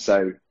alone,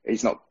 so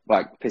he's not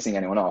like pissing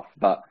anyone off,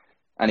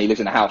 and he lives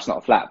in a house, not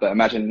a flat. But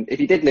imagine if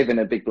he did live in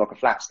a big block of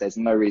flats, there's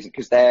no reason,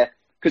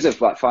 because of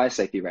like fire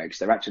safety regs,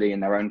 they're actually in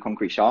their own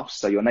concrete shafts,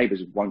 so your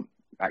neighbors won't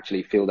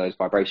actually feel those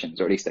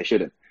vibrations, or at least they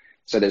shouldn't.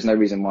 So there's no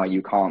reason why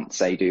you can't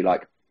say,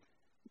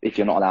 if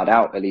you're not allowed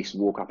out, at least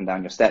walk up and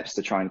down your steps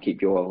to try and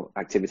keep your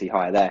activity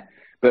higher there.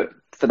 But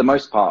for the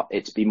most part,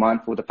 it's be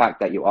mindful of the fact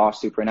that you are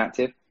super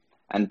inactive,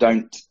 and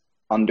don't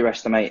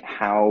underestimate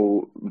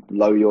how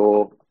low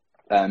your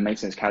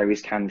maintenance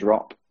calories can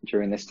drop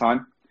during this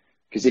time.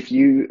 Because if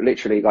you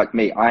literally, like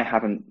me, I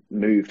haven't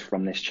moved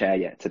from this chair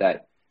yet today.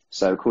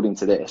 So according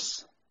to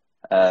this,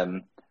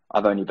 I've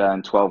only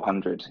burned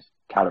 1,200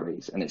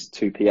 calories, and it's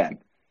 2 p.m.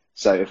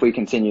 So if we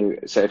continue,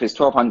 so if it's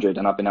 1,200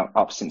 and I've been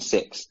up since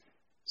 6,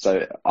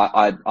 so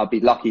I'd be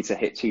lucky to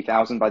hit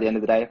 2,000 by the end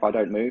of the day if I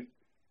don't move.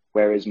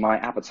 Whereas my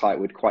appetite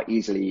would quite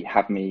easily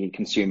have me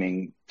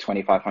consuming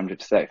 2,500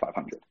 to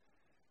 3,500.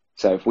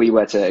 So if we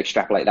were to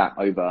extrapolate that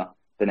over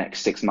the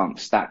next 6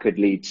 months, that could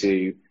lead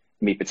to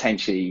me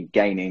potentially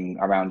gaining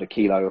around 1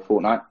 kilo a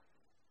fortnight.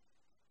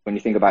 When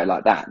you think about it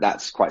like that,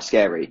 that's quite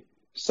scary.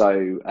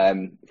 So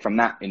from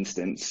that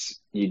instance,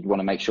 you'd want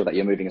to make sure that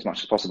you're moving as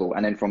much as possible.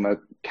 And then from a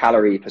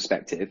calorie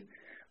perspective,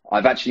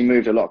 I've actually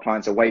moved a lot of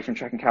clients away from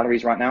tracking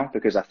calories right now,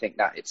 because I think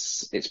that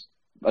it's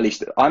at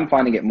least I'm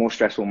finding it more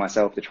stressful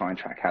myself to try and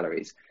track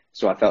calories.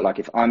 So I felt like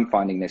if I'm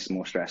finding this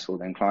more stressful,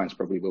 then clients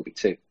probably will be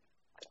too.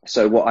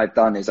 So what I've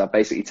done is I've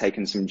basically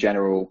taken some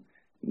general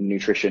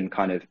nutrition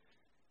kind of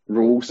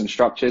rules and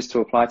structures to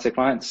apply to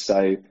clients.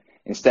 So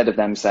instead of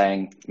me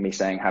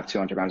saying have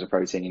 200 grams of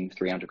protein,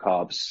 300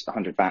 carbs,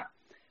 100 fat,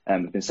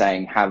 I've been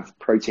saying have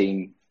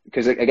protein,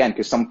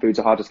 because some foods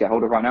are harder to get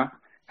hold of right now.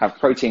 Have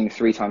protein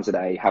 3 times a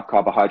day, have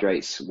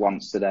carbohydrates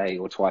once a day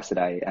or twice a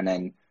day, and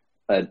then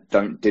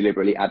don't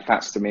deliberately add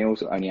fats to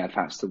meals or only add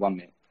fats to one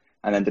meal.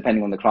 And then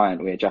depending on the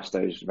client, we adjust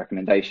those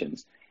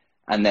recommendations.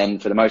 And then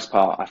for the most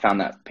part, I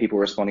found that people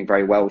were responding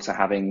very well to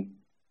having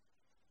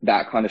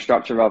that kind of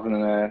structure rather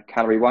than a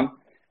calorie one.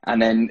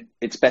 And then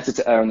it's better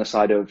to err on the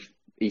side of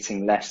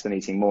eating less than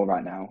eating more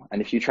right now.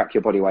 And if you track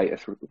your body weight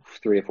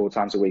 3 or 4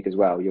 times a week as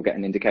well, you'll get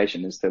an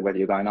indication as to whether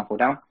you're going up or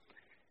down.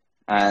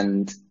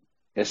 And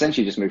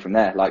essentially just move from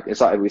there. Like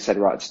it's like we said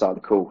right at the start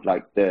of the call,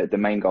 like the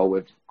main goal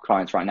with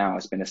clients right now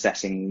has been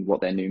assessing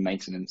what their new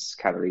maintenance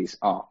calories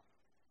are.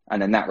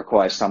 And then that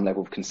requires some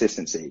level of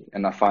consistency.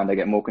 And I find I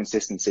get more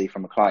consistency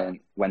from a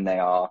client when they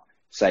are,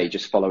 say,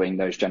 just following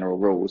those general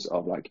rules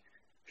of like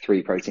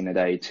 3 protein a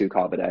day, 2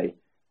 carb a day,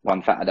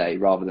 1 fat a day,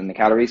 rather than the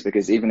calories.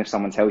 Because even if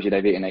someone tells you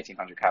they've eaten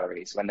 1,800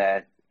 calories, when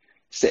they're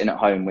sitting at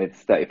home with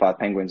 35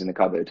 penguins in the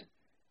cupboard,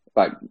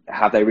 like,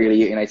 have they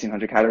really eaten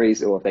 1,800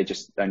 calories, or have they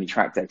just only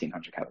tracked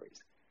 1,800 calories?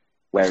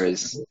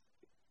 Whereas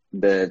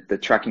the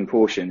tracking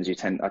portions,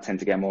 I tend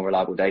to get more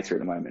reliable data at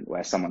the moment,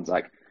 where someone's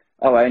like,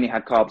 oh, I only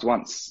had carbs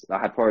once. I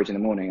had porridge in the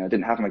morning. I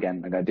didn't have them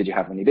again. I go, did you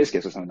have any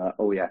biscuits or something? Like,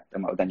 oh yeah.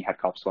 Then you had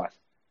carbs twice.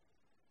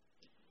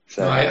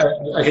 So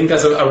I think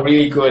that's a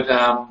really good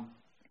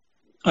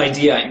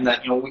idea, in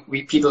that, you know,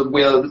 we people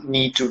will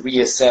need to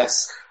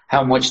reassess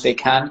how much they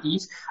can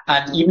eat.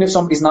 And even if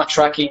somebody's not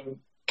tracking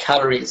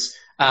calories,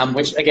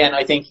 which again,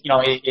 I think, you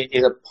know, it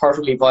is a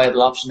perfectly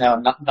viable option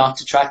now, not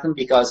to track them,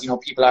 because, you know,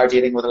 people are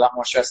dealing with a lot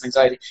more stress and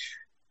anxiety.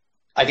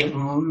 I think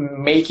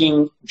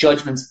making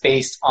judgments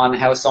based on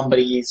how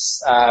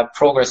somebody's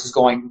progress is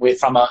going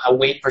from a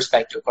weight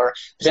perspective, or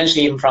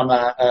potentially even from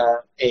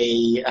a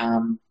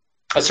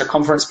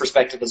circumference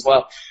perspective as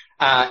well,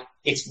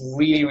 it's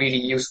really, really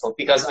useful,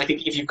 because I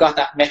think if you've got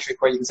that metric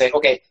where you can say,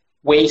 okay,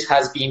 weight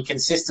has been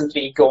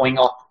consistently going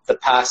up the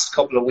past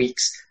couple of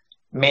weeks,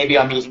 maybe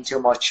I'm eating too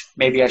much,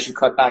 maybe I should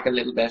cut back a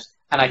little bit.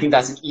 And I think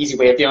that's an easy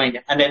way of doing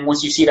it. And then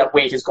once you see that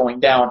weight is going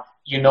down,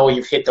 you know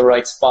you've hit the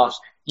right spot.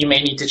 You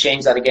may need to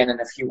change that again in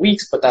a few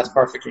weeks, but that's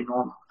perfectly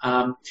normal.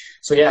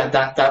 So yeah,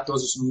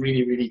 those are some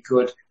really, really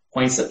good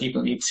points that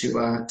people need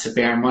to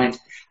bear in mind.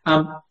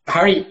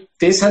 Harry,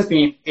 this has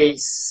been a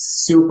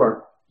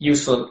super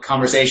useful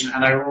conversation,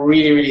 and I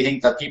really, really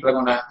think that people are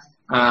going to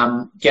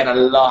get a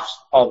lot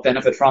of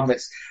benefit from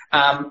this.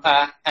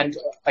 And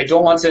I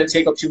don't want to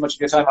take up too much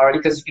of your time already,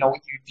 because, you know,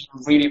 you've been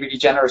really, really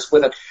generous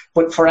with it.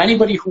 But for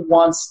anybody who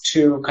wants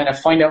to kind of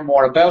find out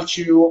more about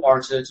you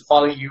or to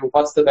follow you,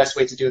 what's the best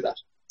way to do that?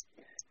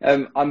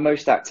 I'm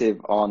most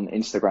active on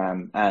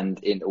Instagram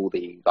and in all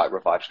the like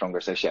Revive Stronger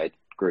associated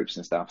groups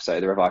and stuff. So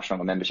the Revive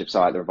Stronger membership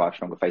site, the Revive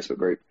Stronger Facebook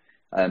group.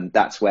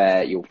 That's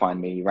where you'll find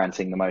me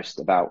ranting the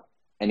most about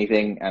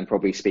anything, and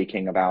probably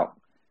speaking about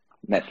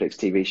Netflix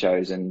TV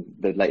shows and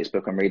the latest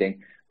book I'm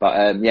reading.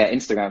 But yeah,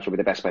 Instagram will be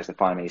the best place to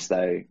find me.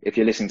 So if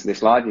you're listening to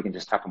this live, you can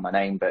just tap on my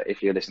name. But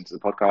if you're listening to the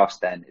podcast,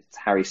 then it's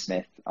Harry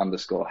Smith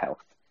 _health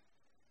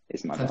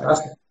is my name.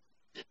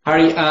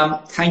 Harry,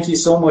 thank you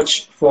so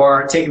much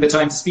for taking the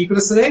time to speak with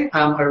us today.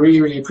 I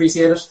really, really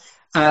appreciate it.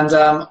 And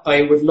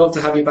I would love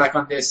to have you back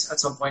on this at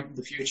some point in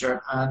the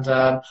future.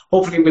 And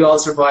hopefully we'll all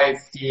survive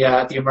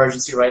the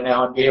emergency right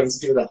now and be able to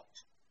do that.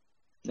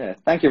 Yeah,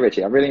 thank you,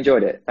 Richie. I really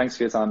enjoyed it. Thanks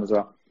for your time as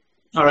well.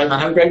 All right, man.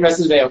 Have a great rest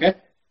of the day, okay?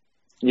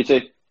 You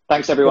too.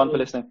 Thanks, everyone, for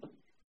listening.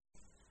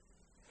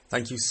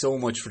 Thank you so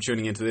much for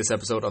tuning into this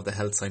episode of the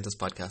Health Scientist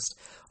Podcast.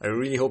 I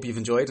really hope you've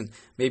enjoyed and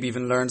maybe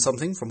even learned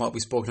something from what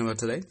we've spoken about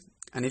today.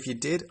 And if you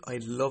did,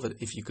 I'd love it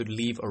if you could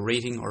leave a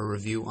rating or a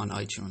review on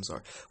iTunes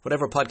or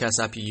whatever podcast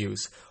app you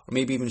use, or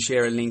maybe even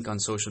share a link on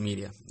social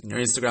media, in your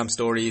Instagram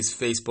stories,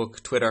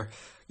 Facebook, Twitter,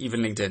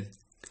 even LinkedIn.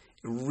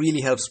 It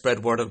really helps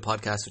spread word of the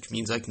podcast, which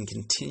means I can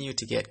continue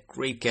to get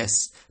great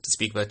guests to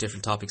speak about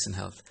different topics in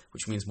health,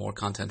 which means more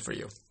content for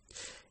you.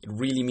 It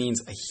really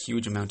means a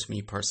huge amount to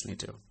me personally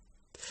too.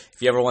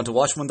 If you ever want to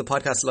watch one of the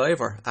podcasts live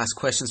or ask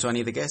questions to any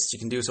of the guests, you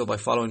can do so by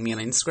following me on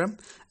Instagram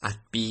at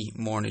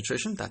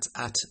 @BMoreNutrition. That's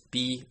at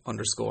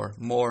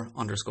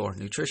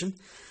 @B_more_nutrition.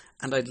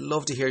 And I'd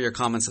love to hear your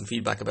comments and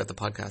feedback about the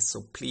podcast.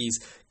 So please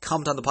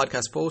comment on the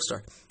podcast post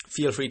or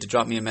feel free to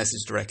drop me a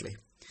message directly.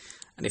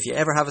 And if you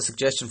ever have a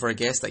suggestion for a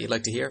guest that you'd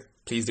like to hear,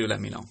 please do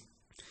let me know.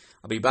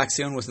 I'll be back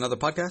soon with another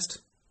podcast.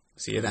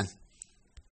 See you then.